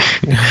lot.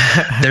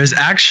 There's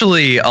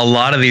actually a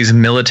lot of these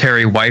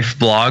military wife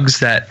blogs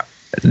that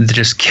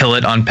just kill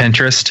it on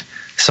Pinterest.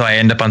 So I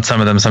end up on some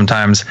of them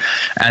sometimes.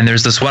 And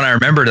there's this one I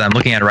remember that I'm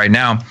looking at right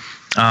now.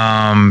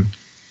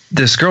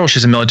 This girl,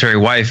 she's a military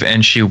wife,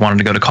 and she wanted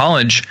to go to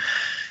college.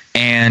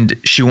 And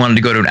she wanted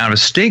to go to an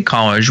out-of-state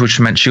college, which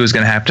meant she was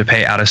going to have to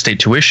pay out-of-state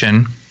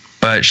tuition.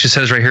 But she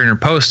says right here in her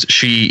post,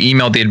 she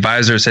emailed the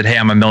advisor, said, "Hey,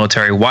 I'm a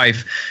military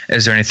wife.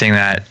 Is there anything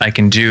that I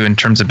can do in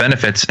terms of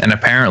benefits?" And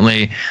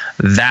apparently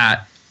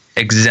that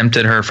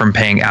exempted her from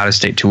paying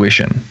out-of-state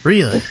tuition.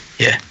 Really?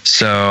 Yeah.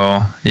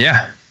 So,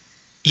 yeah.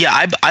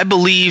 Yeah, I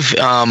believe,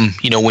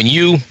 when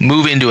you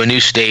move into a new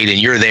state and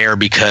you're there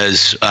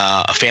because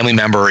a family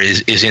member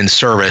is in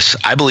service,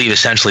 I believe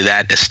essentially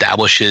that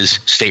establishes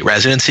state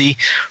residency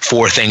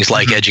for things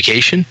like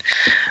education.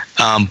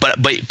 But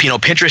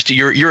Pinterest,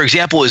 your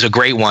example is a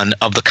great one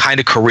of the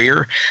kind of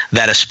career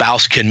that a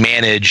spouse can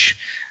manage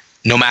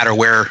no matter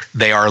where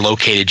they are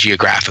located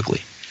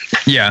geographically.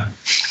 Yeah.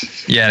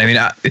 Yeah. I mean,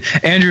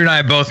 Andrew and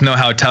I both know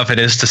how tough it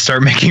is to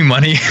start making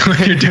money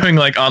when you're doing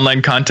like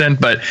online content,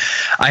 but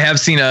I have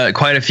seen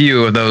quite a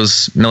few of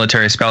those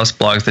military spouse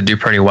blogs that do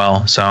pretty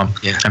well. So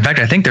yeah. In fact,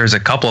 I think there's a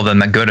couple of them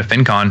that go to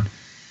FinCon,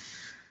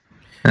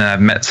 and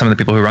I've met some of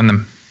the people who run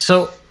them.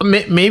 So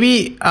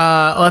maybe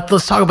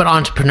let's talk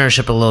about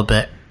entrepreneurship a little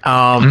bit.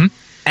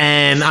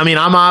 And I mean,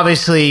 I'm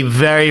obviously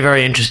very,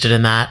 very interested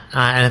in that,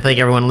 and I think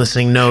everyone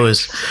listening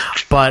knows.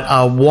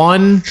 But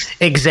one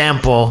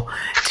example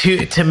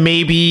to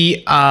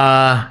maybe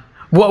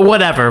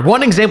whatever.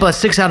 One example that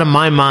sticks out in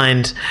my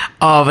mind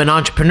of an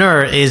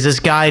entrepreneur is this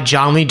guy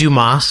John Lee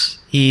Dumas.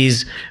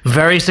 He's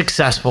very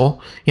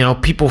successful.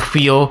 People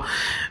feel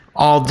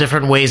all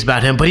different ways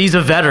about him, but he's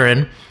a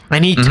veteran.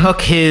 And he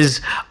took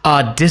his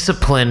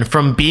discipline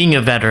from being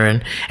a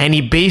veteran, and he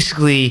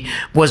basically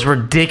was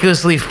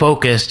ridiculously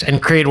focused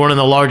and created one of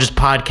the largest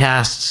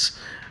podcasts,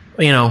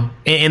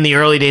 in the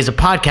early days of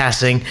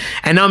podcasting,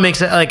 and now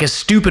makes like a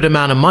stupid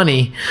amount of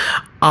money.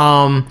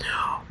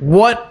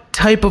 What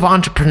type of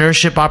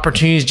entrepreneurship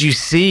opportunities do you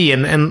see,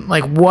 and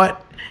like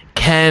what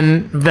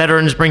can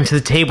veterans bring to the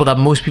table that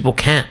most people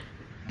can't?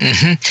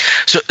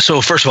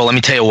 So first of all, let me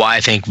tell you why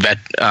I think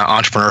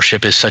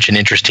entrepreneurship is such an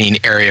interesting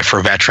area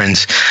for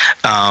veterans.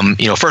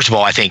 First of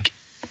all, I think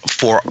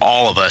for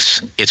all of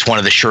us, it's one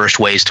of the surest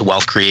ways to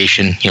wealth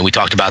creation. We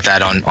talked about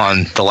that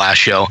on the last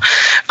show.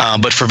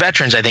 But for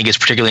veterans, I think it's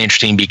particularly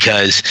interesting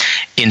because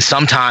in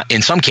some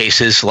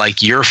cases,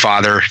 like your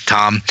father,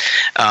 Tom,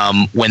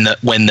 when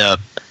the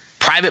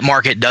private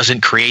market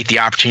doesn't create the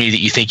opportunity that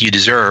you think you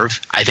deserve,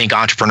 I think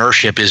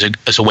entrepreneurship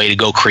is a way to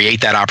go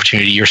create that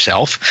opportunity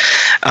yourself.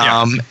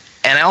 Yeah.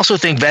 And I also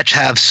think vets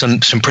have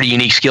some pretty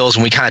unique skills,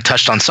 and we kind of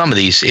touched on some of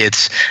these.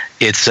 It's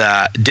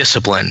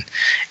discipline.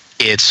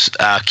 It's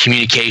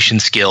communication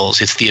skills.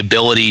 It's the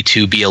ability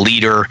to be a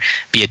leader,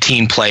 be a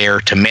team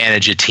player, to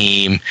manage a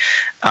team,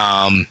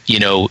 and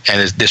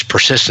this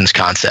persistence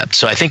concept.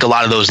 So I think a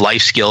lot of those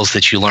life skills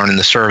that you learn in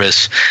the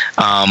service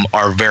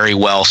are very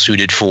well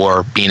suited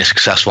for being a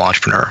successful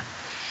entrepreneur.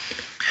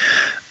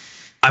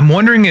 I'm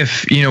wondering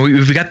if,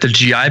 we've got the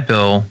GI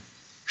Bill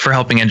for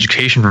helping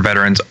education for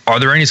veterans. Are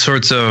there any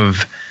sorts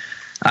of,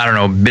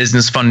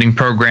 business funding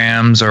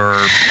programs or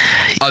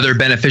other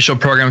beneficial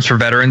programs for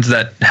veterans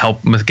that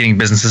help with getting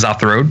businesses off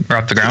the road or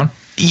off the ground?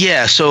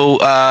 Yeah.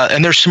 So,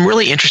 and there's some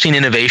really interesting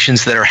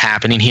innovations that are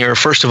happening here.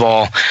 First of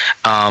all,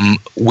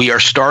 we are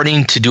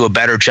starting to do a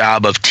better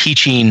job of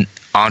teaching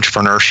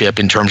entrepreneurship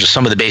in terms of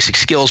some of the basic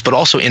skills, but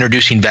also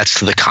introducing vets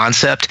to the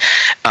concept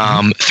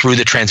through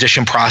the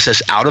transition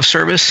process out of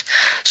service.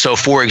 So,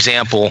 for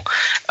example,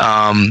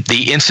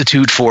 the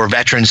Institute for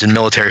Veterans and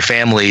Military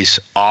Families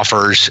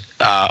offers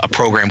a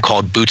program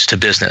called Boots to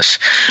Business,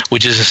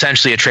 which is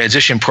essentially a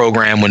transition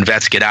program when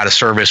vets get out of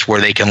service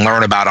where they can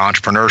learn about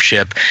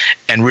entrepreneurship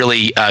and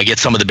really get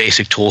some of the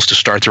basic tools to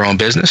start their own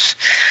business.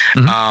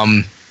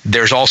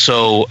 There's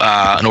also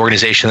an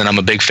organization that I'm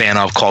a big fan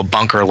of called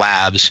Bunker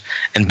Labs,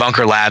 and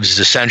Bunker Labs is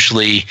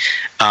essentially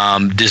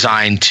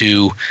designed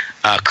to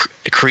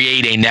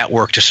create a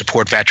network to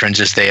support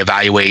veterans as they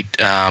evaluate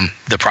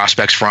the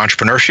prospects for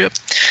entrepreneurship.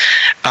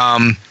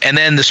 And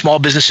then the Small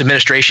Business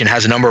Administration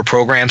has a number of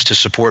programs to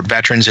support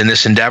veterans in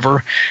this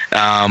endeavor.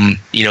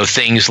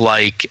 Things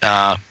like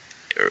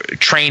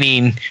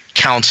training,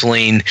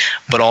 counseling,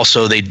 but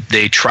also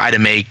they try to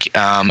make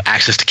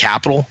access to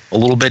capital a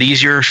little bit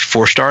easier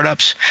for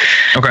startups.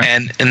 Okay.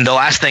 And the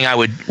last thing I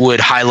would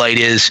highlight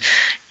is,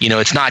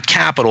 it's not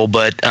capital,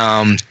 but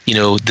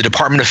the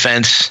Department of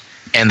Defense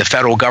and the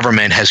federal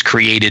government has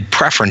created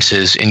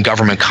preferences in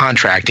government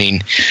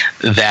contracting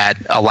that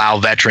allow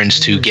veterans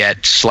to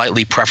get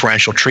slightly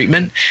preferential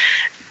treatment.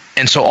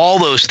 And so all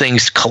those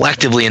things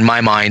collectively, in my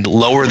mind,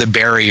 lower the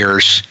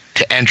barriers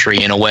to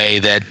entry in a way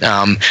that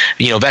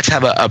vets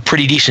have a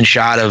pretty decent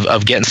shot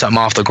of getting something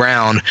off the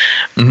ground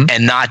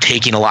and not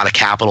taking a lot of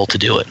capital to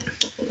do it.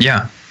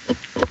 Yeah.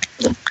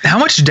 How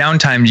much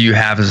downtime do you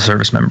have as a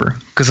service member?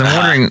 Because I'm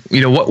wondering,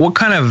 what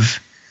kind of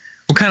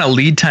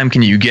lead time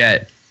can you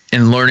get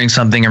in learning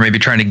something, or maybe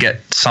trying to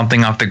get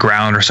something off the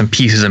ground or some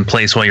pieces in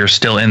place while you're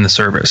still in the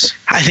service?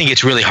 I think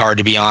it's really hard,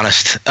 to be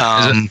honest.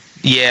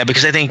 Yeah,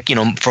 because I think,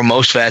 for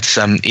most vets,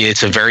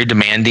 it's a very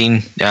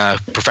demanding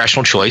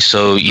professional choice.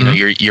 So,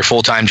 your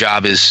full-time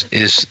job is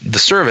the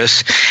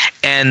service.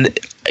 And,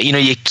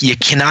 you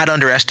cannot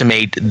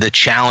underestimate the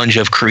challenge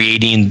of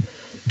creating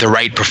the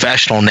right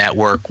professional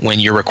network when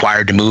you're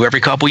required to move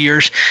every couple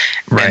years.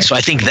 Right. And so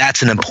I think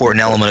that's an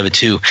important element of it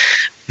too.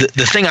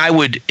 The thing I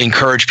would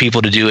encourage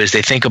people to do as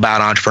they think about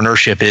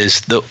entrepreneurship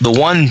is the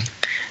one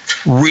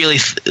really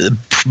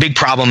big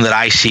problem that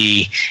I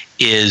see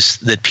is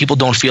that people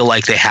don't feel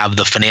like they have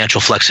the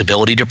financial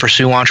flexibility to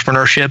pursue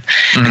entrepreneurship.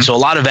 And so a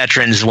lot of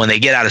veterans, when they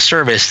get out of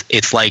service,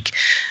 it's like,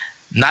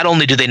 not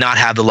only do they not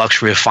have the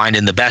luxury of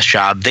finding the best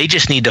job, they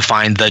just need to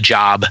find the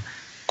job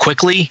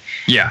quickly.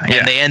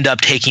 And they end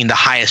up taking the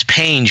highest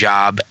paying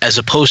job as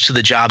opposed to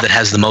the job that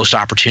has the most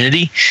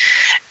opportunity.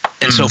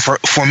 And so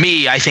for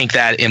me, I think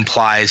that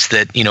implies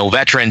that,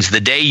 veterans,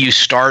 the day you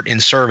start in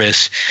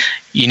service,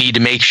 you need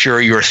to make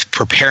sure you're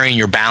preparing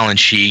your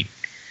balance sheet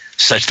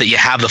such that you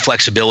have the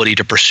flexibility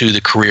to pursue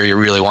the career you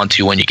really want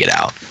to when you get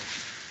out.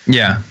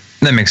 Yeah,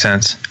 that makes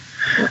sense.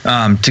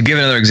 To give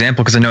another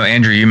example, because I know,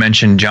 Andrew, you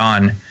mentioned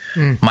John.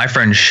 My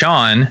friend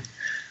Sean,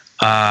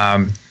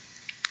 I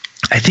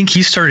think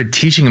he started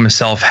teaching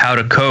himself how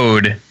to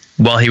code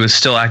while he was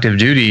still active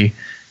duty,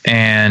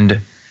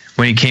 and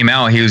when he came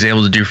out, he was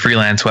able to do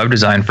freelance web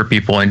design for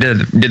people, and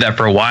did that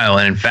for a while.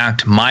 And in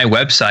fact, my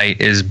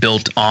website is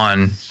built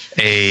on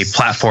a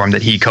platform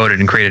that he coded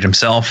and created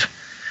himself.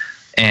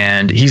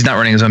 And he's not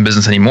running his own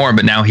business anymore,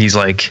 but now he's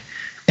like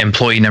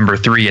employee number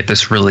 3 at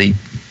this really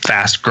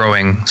fast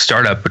growing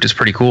startup, which is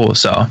pretty cool.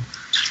 So,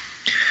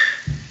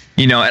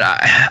 and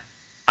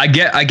I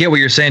get what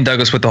you're saying,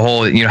 Douglas, with the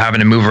whole, having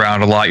to move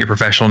around a lot. Your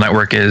professional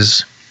network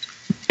is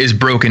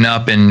broken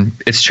up, and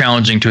it's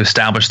challenging to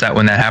establish that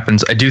when that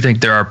happens. I do think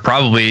there are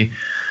probably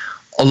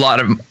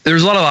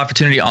there's a lot of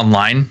opportunity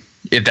online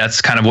if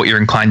that's kind of what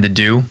you're inclined to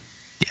do.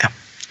 Yeah.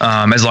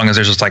 As long as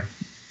there's just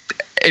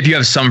if you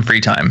have some free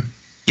time.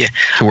 Yeah.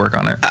 To work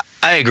on it.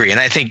 I agree. And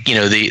I think,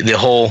 the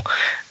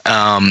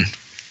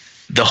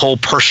whole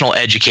personal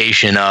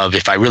education of,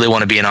 if I really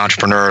want to be an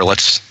entrepreneur,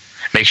 let's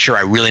make sure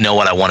I really know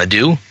what I want to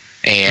do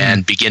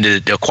and begin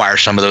to acquire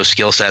some of those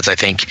skill sets, I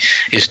think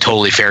is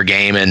totally fair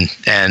game and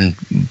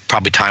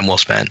probably time well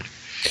spent.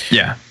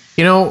 Yeah.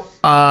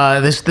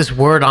 This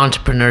word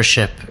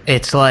entrepreneurship,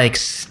 it's like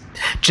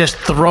just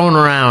thrown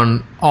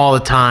around all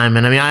the time.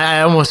 And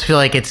I almost feel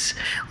like it's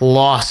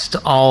lost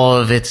all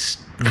of its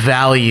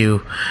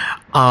value.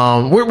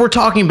 We're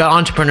talking about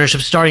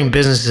entrepreneurship, starting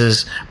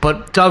businesses,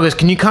 but Douglas,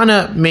 can you kind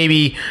of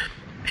maybe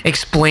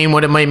explain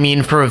what it might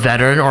mean for a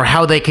veteran or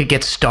how they could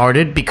get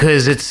started?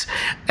 Because it's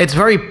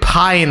very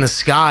pie in the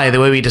sky the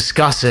way we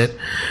discuss it,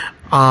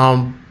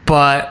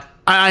 but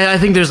I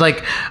think there's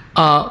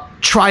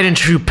tried and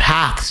true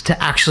paths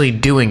to actually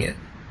doing it.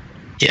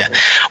 Yeah,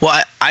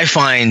 well, I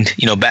find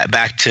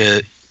back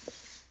to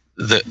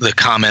the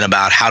comment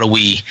about how do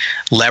we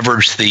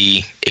leverage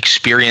the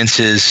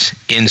experiences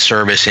in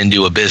service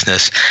into a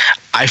business.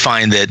 I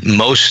find that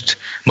most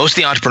of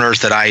the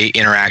entrepreneurs that I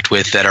interact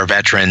with that are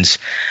veterans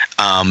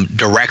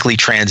directly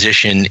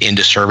transition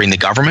into serving the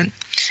government.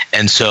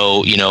 And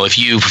so, if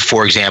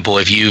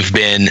you've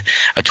been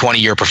a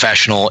 20-year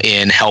professional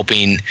in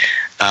helping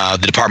the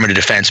Department of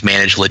Defense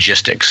manage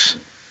logistics,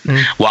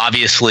 Well,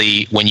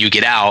 obviously, when you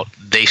get out,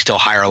 they still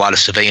hire a lot of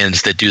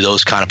civilians that do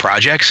those kind of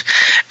projects.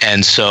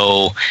 And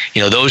so,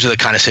 those are the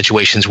kind of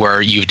situations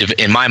where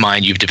in my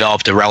mind, you've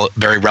developed a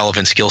very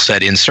relevant skill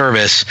set in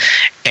service,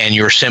 and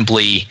you're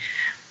simply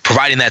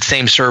providing that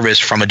same service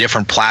from a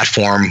different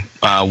platform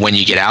when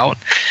you get out.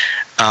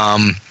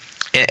 I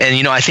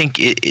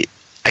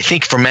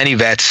think for many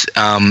vets,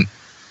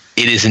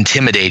 it is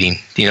intimidating,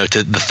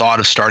 to the thought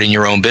of starting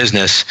your own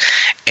business.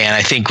 And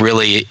I think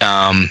really,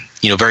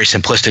 very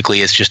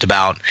simplistically, it's just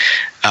about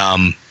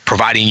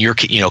providing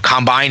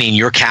combining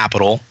your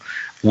capital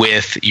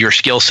with your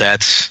skill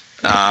sets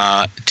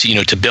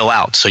to bill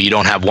out. So you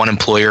don't have one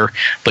employer,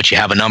 but you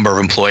have a number of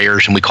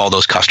employers, and we call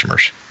those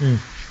customers.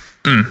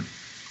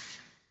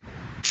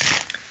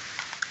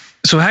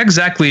 So how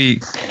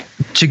exactly,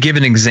 to give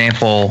an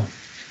example,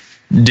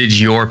 did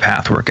your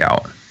path work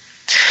out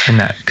in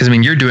that? Because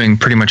you're doing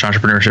pretty much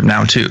entrepreneurship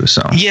now too.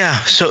 So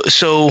yeah. So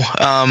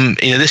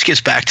this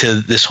gets back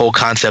to this whole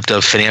concept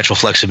of financial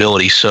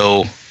flexibility.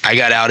 So I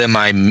got out in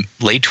my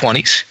late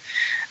 20s.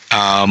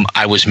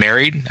 I was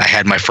married. I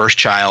had my first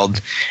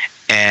child,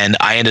 and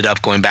I ended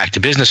up going back to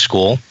business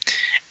school.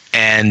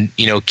 And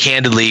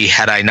candidly,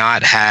 had I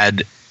not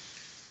had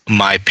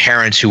my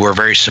parents who were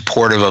very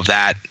supportive of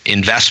that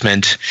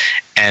investment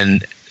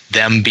and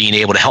them being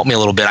able to help me a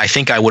little bit, I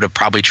think I would have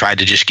probably tried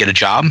to just get a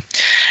job.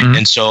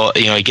 And so,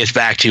 it gets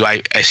back to,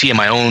 I see in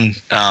my own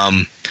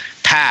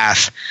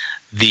path,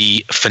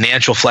 the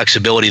financial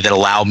flexibility that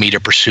allowed me to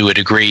pursue a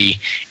degree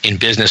in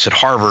business at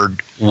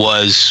Harvard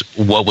was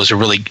what was a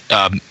really,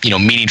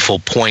 meaningful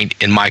point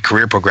in my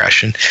career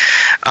progression.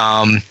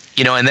 And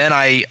then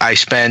I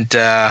spent,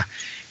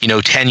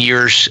 10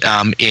 years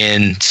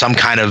in some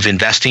kind of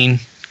investing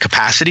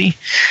capacity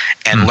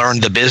and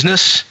learned the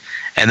business.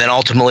 And then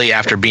ultimately,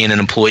 after being an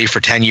employee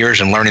for 10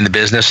 years and learning the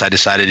business, I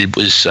decided it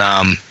was,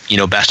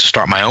 best to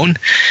start my own.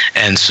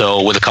 And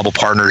so with a couple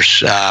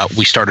partners,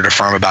 we started a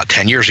firm about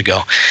 10 years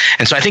ago.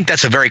 And so I think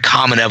that's a very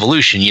common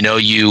evolution.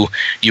 You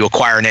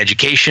acquire an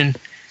education,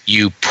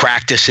 you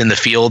practice in the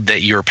field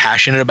that you're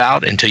passionate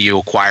about until you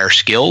acquire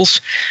skills.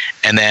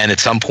 And then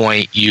at some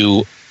point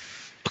you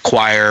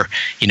acquire,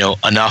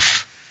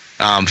 enough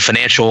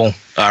financial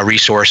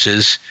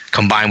resources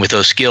combined with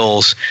those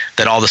skills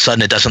that all of a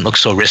sudden it doesn't look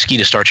so risky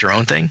to start your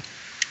own thing.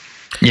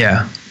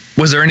 Yeah.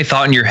 Was there any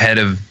thought in your head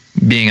of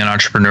being an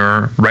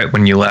entrepreneur right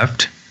when you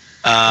left?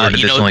 Or did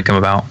this only come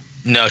about?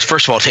 No,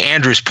 first of all, to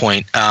Andrew's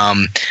point,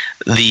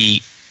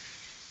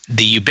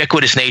 the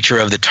ubiquitous nature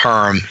of the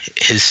term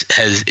is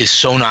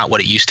so not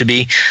what it used to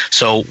be.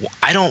 So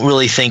I don't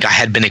really think I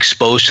had been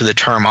exposed to the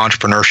term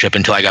entrepreneurship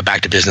until I got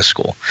back to business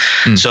school.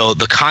 So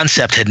the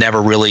concept had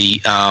never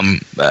really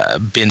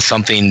been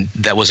something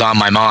that was on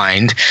my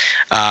mind,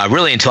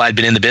 really until I'd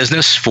been in the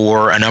business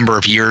for a number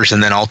of years,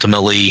 and then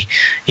ultimately,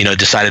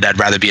 decided I'd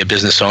rather be a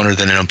business owner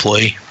than an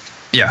employee.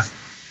 Yeah.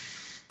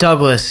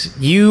 Douglas,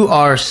 you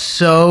are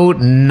so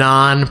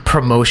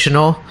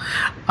non-promotional.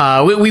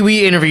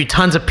 We interview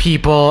tons of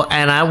people,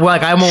 and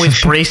I'm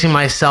always bracing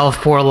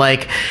myself for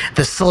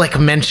the slick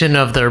mention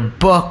of their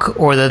book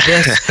or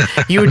this.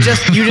 You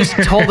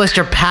just told us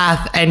your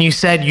path, and you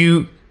said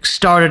you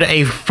started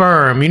a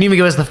firm. You didn't even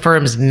give us the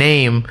firm's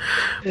name.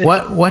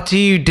 What do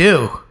you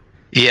do?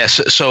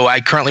 Yes. So I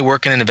currently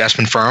work in an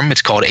investment firm.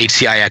 It's called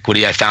HCI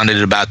Equity. I founded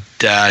it about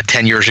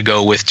 10 years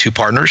ago with two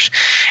partners,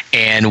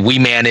 and we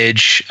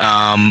manage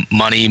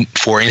money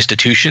for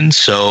institutions,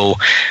 so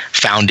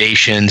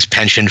foundations,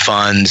 pension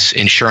funds,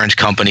 insurance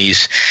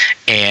companies,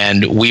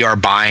 and we are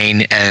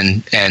buying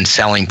and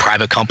selling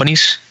private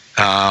companies.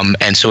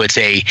 And so it's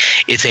a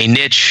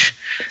niche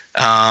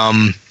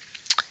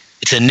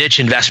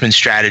investment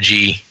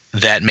strategy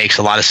that makes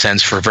a lot of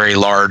sense for very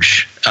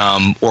large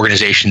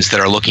organizations that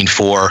are looking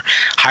for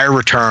higher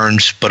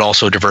returns, but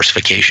also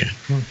diversification.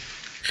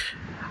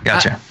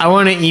 Gotcha. I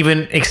want to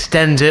even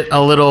extend it a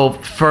little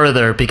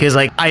further because,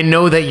 I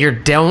know that you're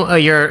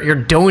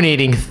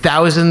donating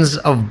thousands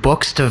of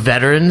books to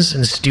veterans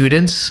and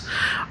students,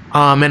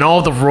 and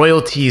all the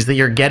royalties that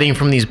you're getting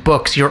from these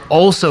books, you're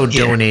also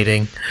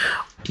donating.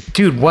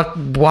 Dude,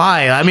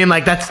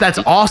 why? That's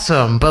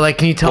awesome. But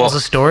can you tell us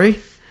a story?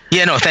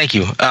 Yeah, no, thank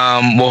you.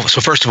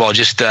 So first of all,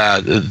 just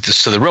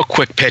the real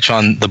quick pitch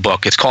on the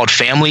book. It's called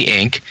Family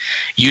Inc.,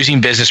 Using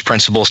Business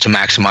Principles to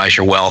Maximize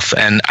Your Wealth.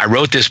 And I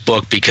wrote this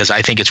book because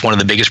I think it's one of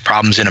the biggest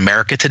problems in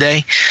America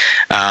today.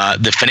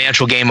 The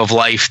financial game of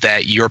life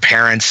that your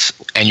parents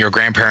and your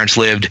grandparents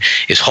lived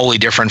is wholly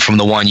different from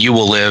the one you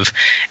will live.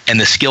 And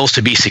the skills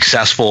to be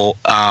successful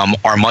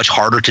are much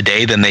harder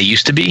today than they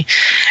used to be.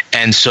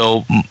 And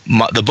so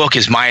the book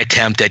is my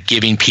attempt at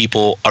giving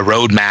people a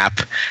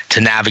roadmap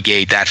to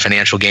navigate that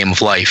financial game of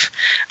life.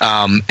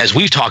 As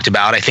we've talked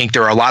about, I think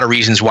there are a lot of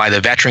reasons why the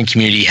veteran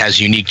community has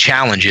unique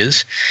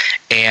challenges.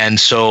 And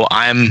so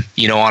I'm,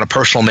 on a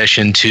personal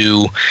mission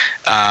to,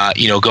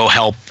 go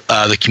help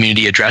the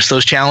community address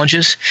those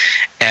challenges.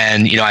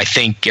 And, I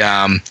think,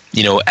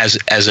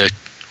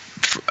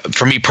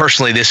 for me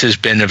personally, this has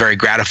been a very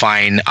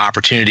gratifying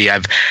opportunity.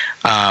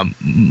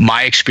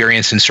 My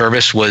experience in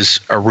service was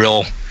a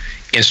real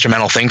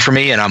instrumental thing for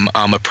me, and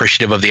I'm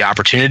appreciative of the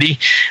opportunity.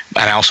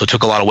 And I also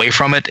took a lot away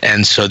from it,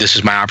 and so this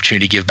is my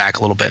opportunity to give back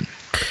a little bit.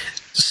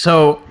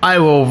 So I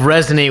will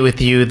resonate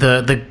with you.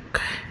 It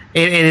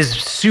is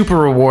super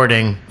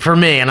rewarding for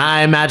me, and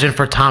I imagine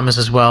for Thomas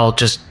as well,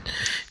 just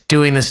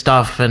doing this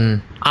stuff,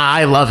 and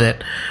I love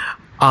it.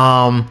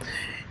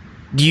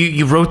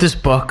 You wrote this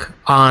book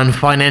on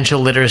financial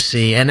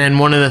literacy, and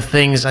one of the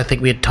things I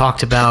think we had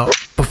talked about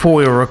before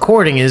we were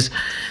recording is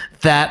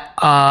that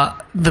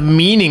the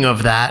meaning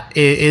of that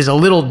is a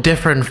little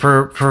different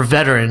for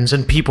veterans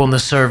and people in the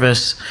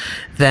service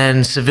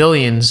than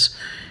civilians.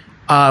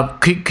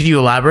 Could you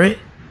elaborate?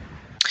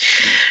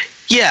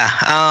 Yeah.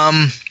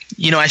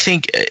 I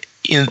think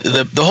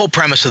the whole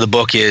premise of the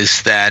book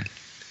is that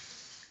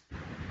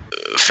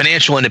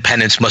financial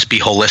independence must be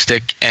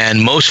holistic,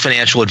 and most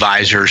financial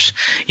advisors,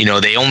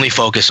 they only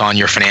focus on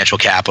your financial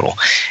capital.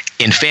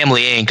 In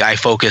Family Inc., I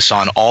focus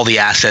on all the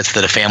assets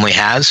that a family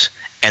has,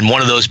 and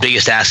one of those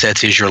biggest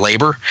assets is your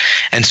labor.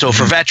 And so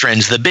for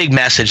veterans, the big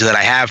message that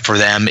I have for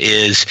them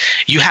is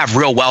you have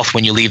real wealth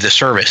when you leave the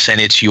service, and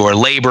it's your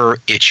labor,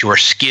 it's your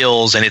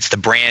skills, and it's the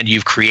brand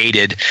you've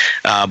created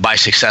by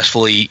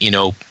successfully,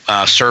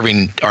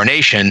 serving our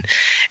nation.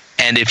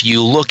 And if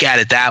you look at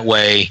it that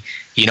way,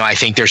 I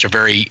think there's a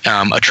very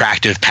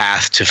attractive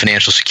path to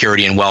financial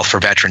security and wealth for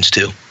veterans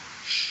too.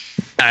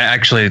 I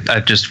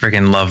just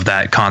freaking love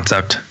that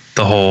concept.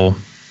 The whole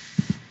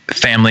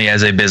family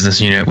as a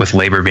business unit with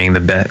labor being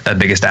the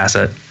biggest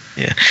asset.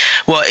 Yeah.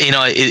 Well,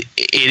 it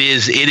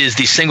is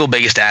the single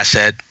biggest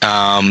asset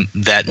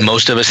that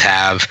most of us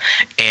have.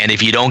 And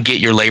if you don't get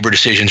your labor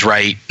decisions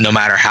right, no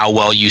matter how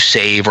well you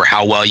save or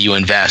how well you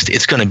invest,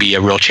 it's going to be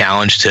a real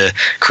challenge to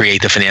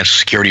create the financial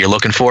security you're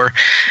looking for.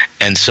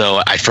 And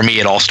so for me,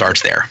 it all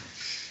starts there.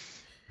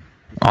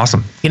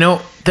 Awesome.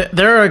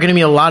 There are going to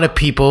be a lot of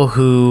people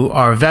who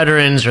are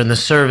veterans or in the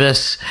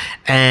service,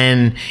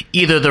 and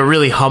either they're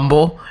really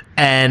humble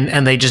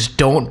and they just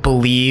don't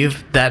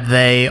believe that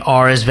they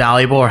are as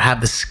valuable or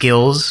have the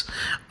skills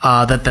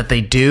that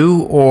they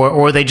do,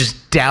 or they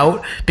just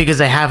doubt because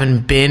they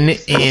haven't been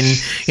in,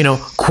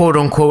 quote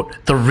unquote,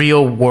 the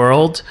real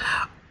world.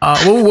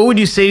 What would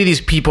you say to these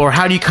people, or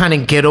how do you kind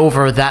of get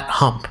over that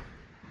hump?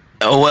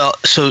 Well,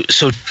 so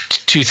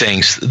two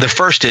things. The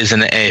first is,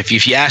 and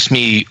if you ask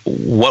me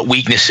what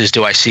weaknesses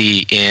do I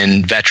see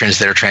in veterans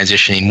that are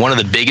transitioning, one of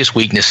the biggest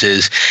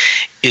weaknesses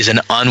is an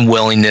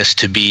unwillingness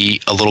to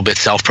be a little bit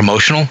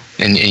self-promotional.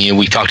 And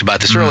we talked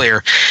about this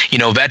earlier.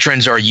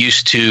 Veterans are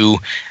used to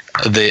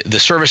the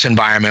service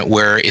environment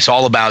where it's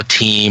all about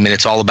team and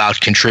it's all about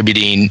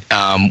contributing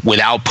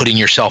without putting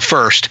yourself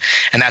first,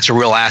 and that's a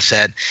real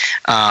asset.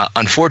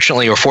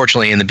 Unfortunately or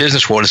fortunately, in the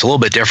business world, it's a little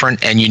bit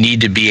different, and you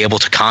need to be able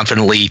to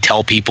confidently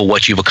tell people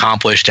what you've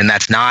accomplished, and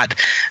that's not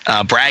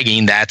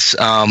bragging, that's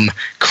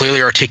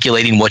clearly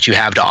articulating what you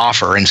have to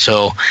offer. And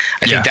so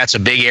I think that's a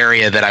big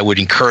area that I would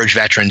encourage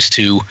veterans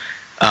to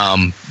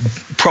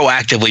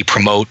proactively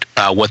promote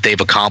what they've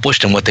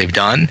accomplished and what they've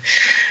done.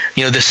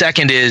 The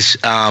second is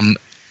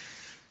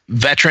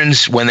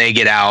veterans, when they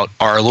get out,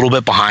 are a little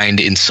bit behind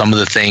in some of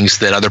the things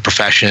that other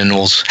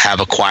professionals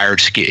have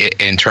acquired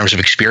in terms of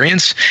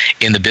experience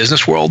in the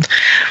business world,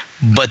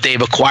 but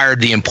they've acquired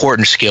the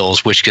important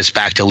skills, which gets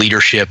back to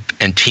leadership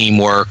and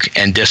teamwork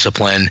and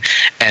discipline.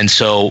 And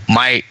so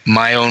my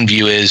own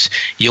view is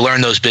you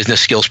learn those business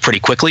skills pretty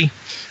quickly.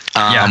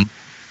 And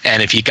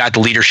if you got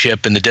the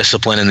leadership and the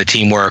discipline and the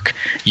teamwork,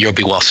 you'll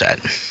be well set.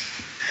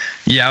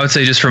 Yeah, I would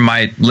say just from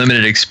my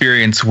limited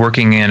experience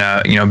working in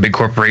a big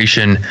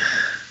corporation,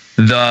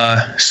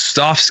 the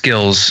soft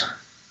skills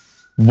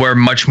were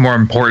much more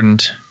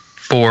important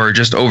for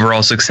just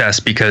overall success,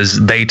 because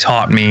they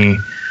taught me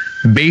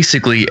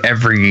basically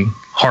every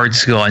hard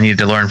skill I needed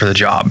to learn for the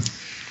job.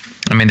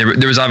 I mean,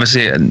 there was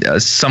obviously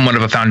somewhat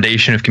of a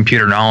foundation of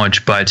computer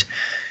knowledge, but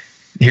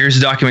here's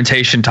the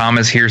documentation,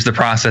 Thomas, here's the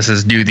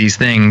processes, do these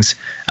things,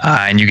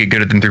 and you get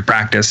good at them through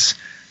practice.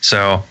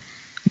 So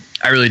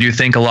I really do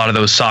think a lot of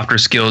those softer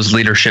skills,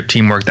 leadership,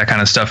 teamwork, that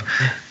kind of stuff,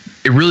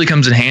 it really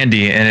comes in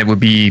handy, and it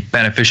would be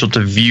beneficial to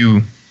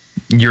view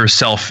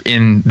yourself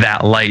in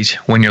that light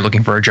when you're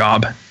looking for a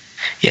job.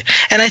 Yeah,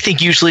 and I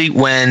think usually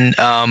when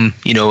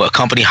a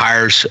company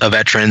hires a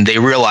veteran, they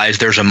realize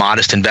there's a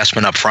modest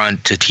investment up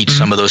front to teach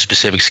some of those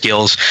specific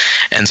skills.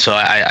 And so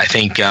I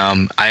think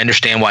I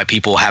understand why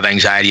people have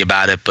anxiety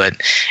about it, but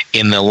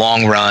in the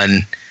long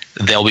run,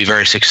 they'll be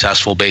very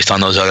successful based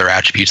on those other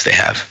attributes they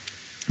have.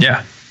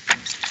 Yeah.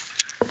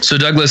 So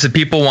Douglas, if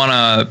people want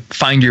to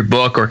find your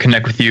book or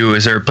connect with you,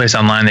 is there a place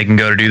online they can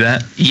go to do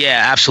that?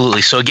 Yeah,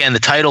 absolutely. So again, the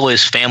title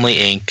is Family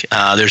Inc.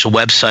 There's a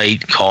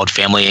website called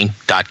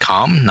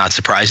familyinc.com, not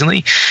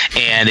surprisingly,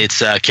 and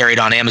it's carried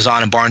on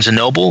Amazon and Barnes &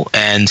 Noble.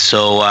 And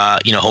so,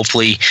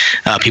 hopefully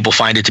people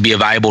find it to be a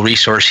valuable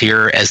resource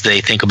here as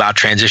they think about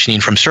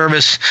transitioning from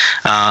service,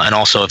 and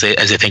also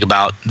as they think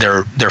about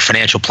their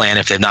financial plan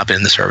if they've not been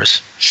in the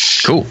service.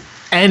 Cool.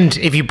 And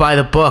if you buy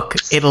the book,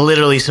 it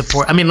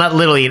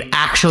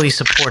actually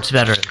supports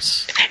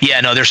veterans. Yeah,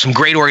 no, there's some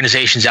great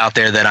organizations out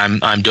there that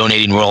I'm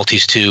donating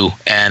royalties to,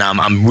 and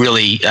I'm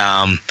really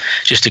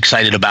just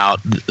excited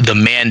about the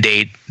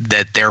mandate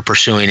that they're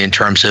pursuing in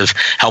terms of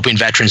helping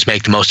veterans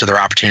make the most of their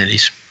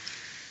opportunities.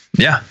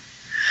 Yeah.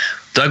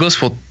 Douglas,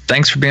 well,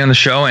 thanks for being on the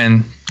show,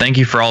 and thank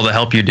you for all the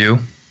help you do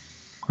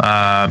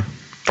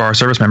for our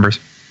service members.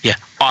 Yeah,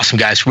 awesome,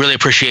 guys. Really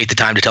appreciate the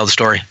time to tell the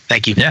story.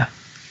 Thank you. Yeah.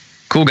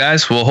 Cool,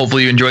 guys. Well,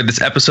 hopefully you enjoyed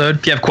this episode.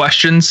 If you have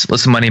questions,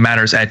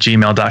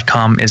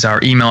 listenmoneymatters@gmail.com is our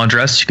email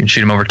address. You can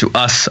shoot them over to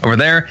us over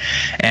there.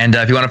 And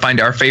if you want to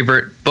find our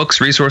favorite books,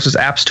 resources,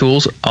 apps,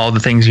 tools, all the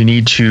things you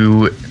need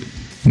to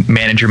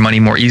manage your money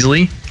more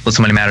easily,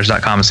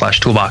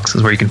 listenmoneymatters.com/toolbox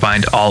is where you can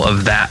find all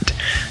of that.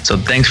 So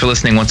thanks for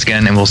listening once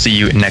again, and we'll see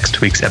you in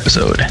next week's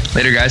episode.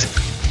 Later, guys.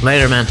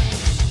 Later, man.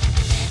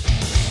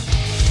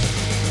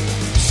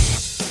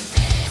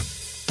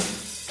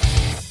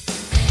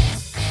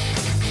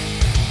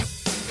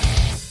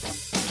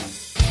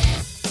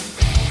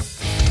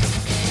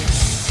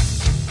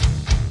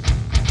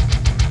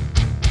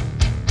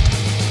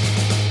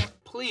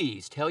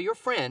 Please tell your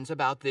friends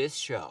about this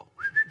show.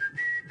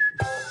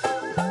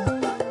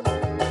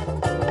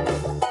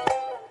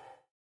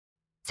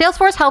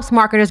 Salesforce helps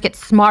marketers get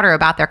smarter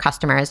about their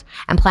customers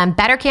and plan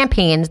better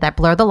campaigns that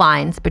blur the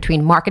lines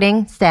between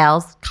marketing,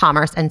 sales,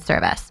 commerce, and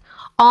service,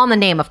 all in the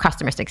name of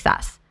customer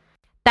success.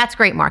 That's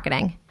great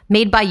marketing,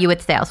 made by you at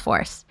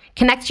Salesforce.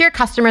 Connect to your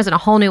customers in a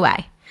whole new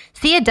way.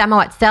 See a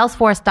demo at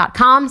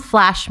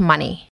salesforce.com/money.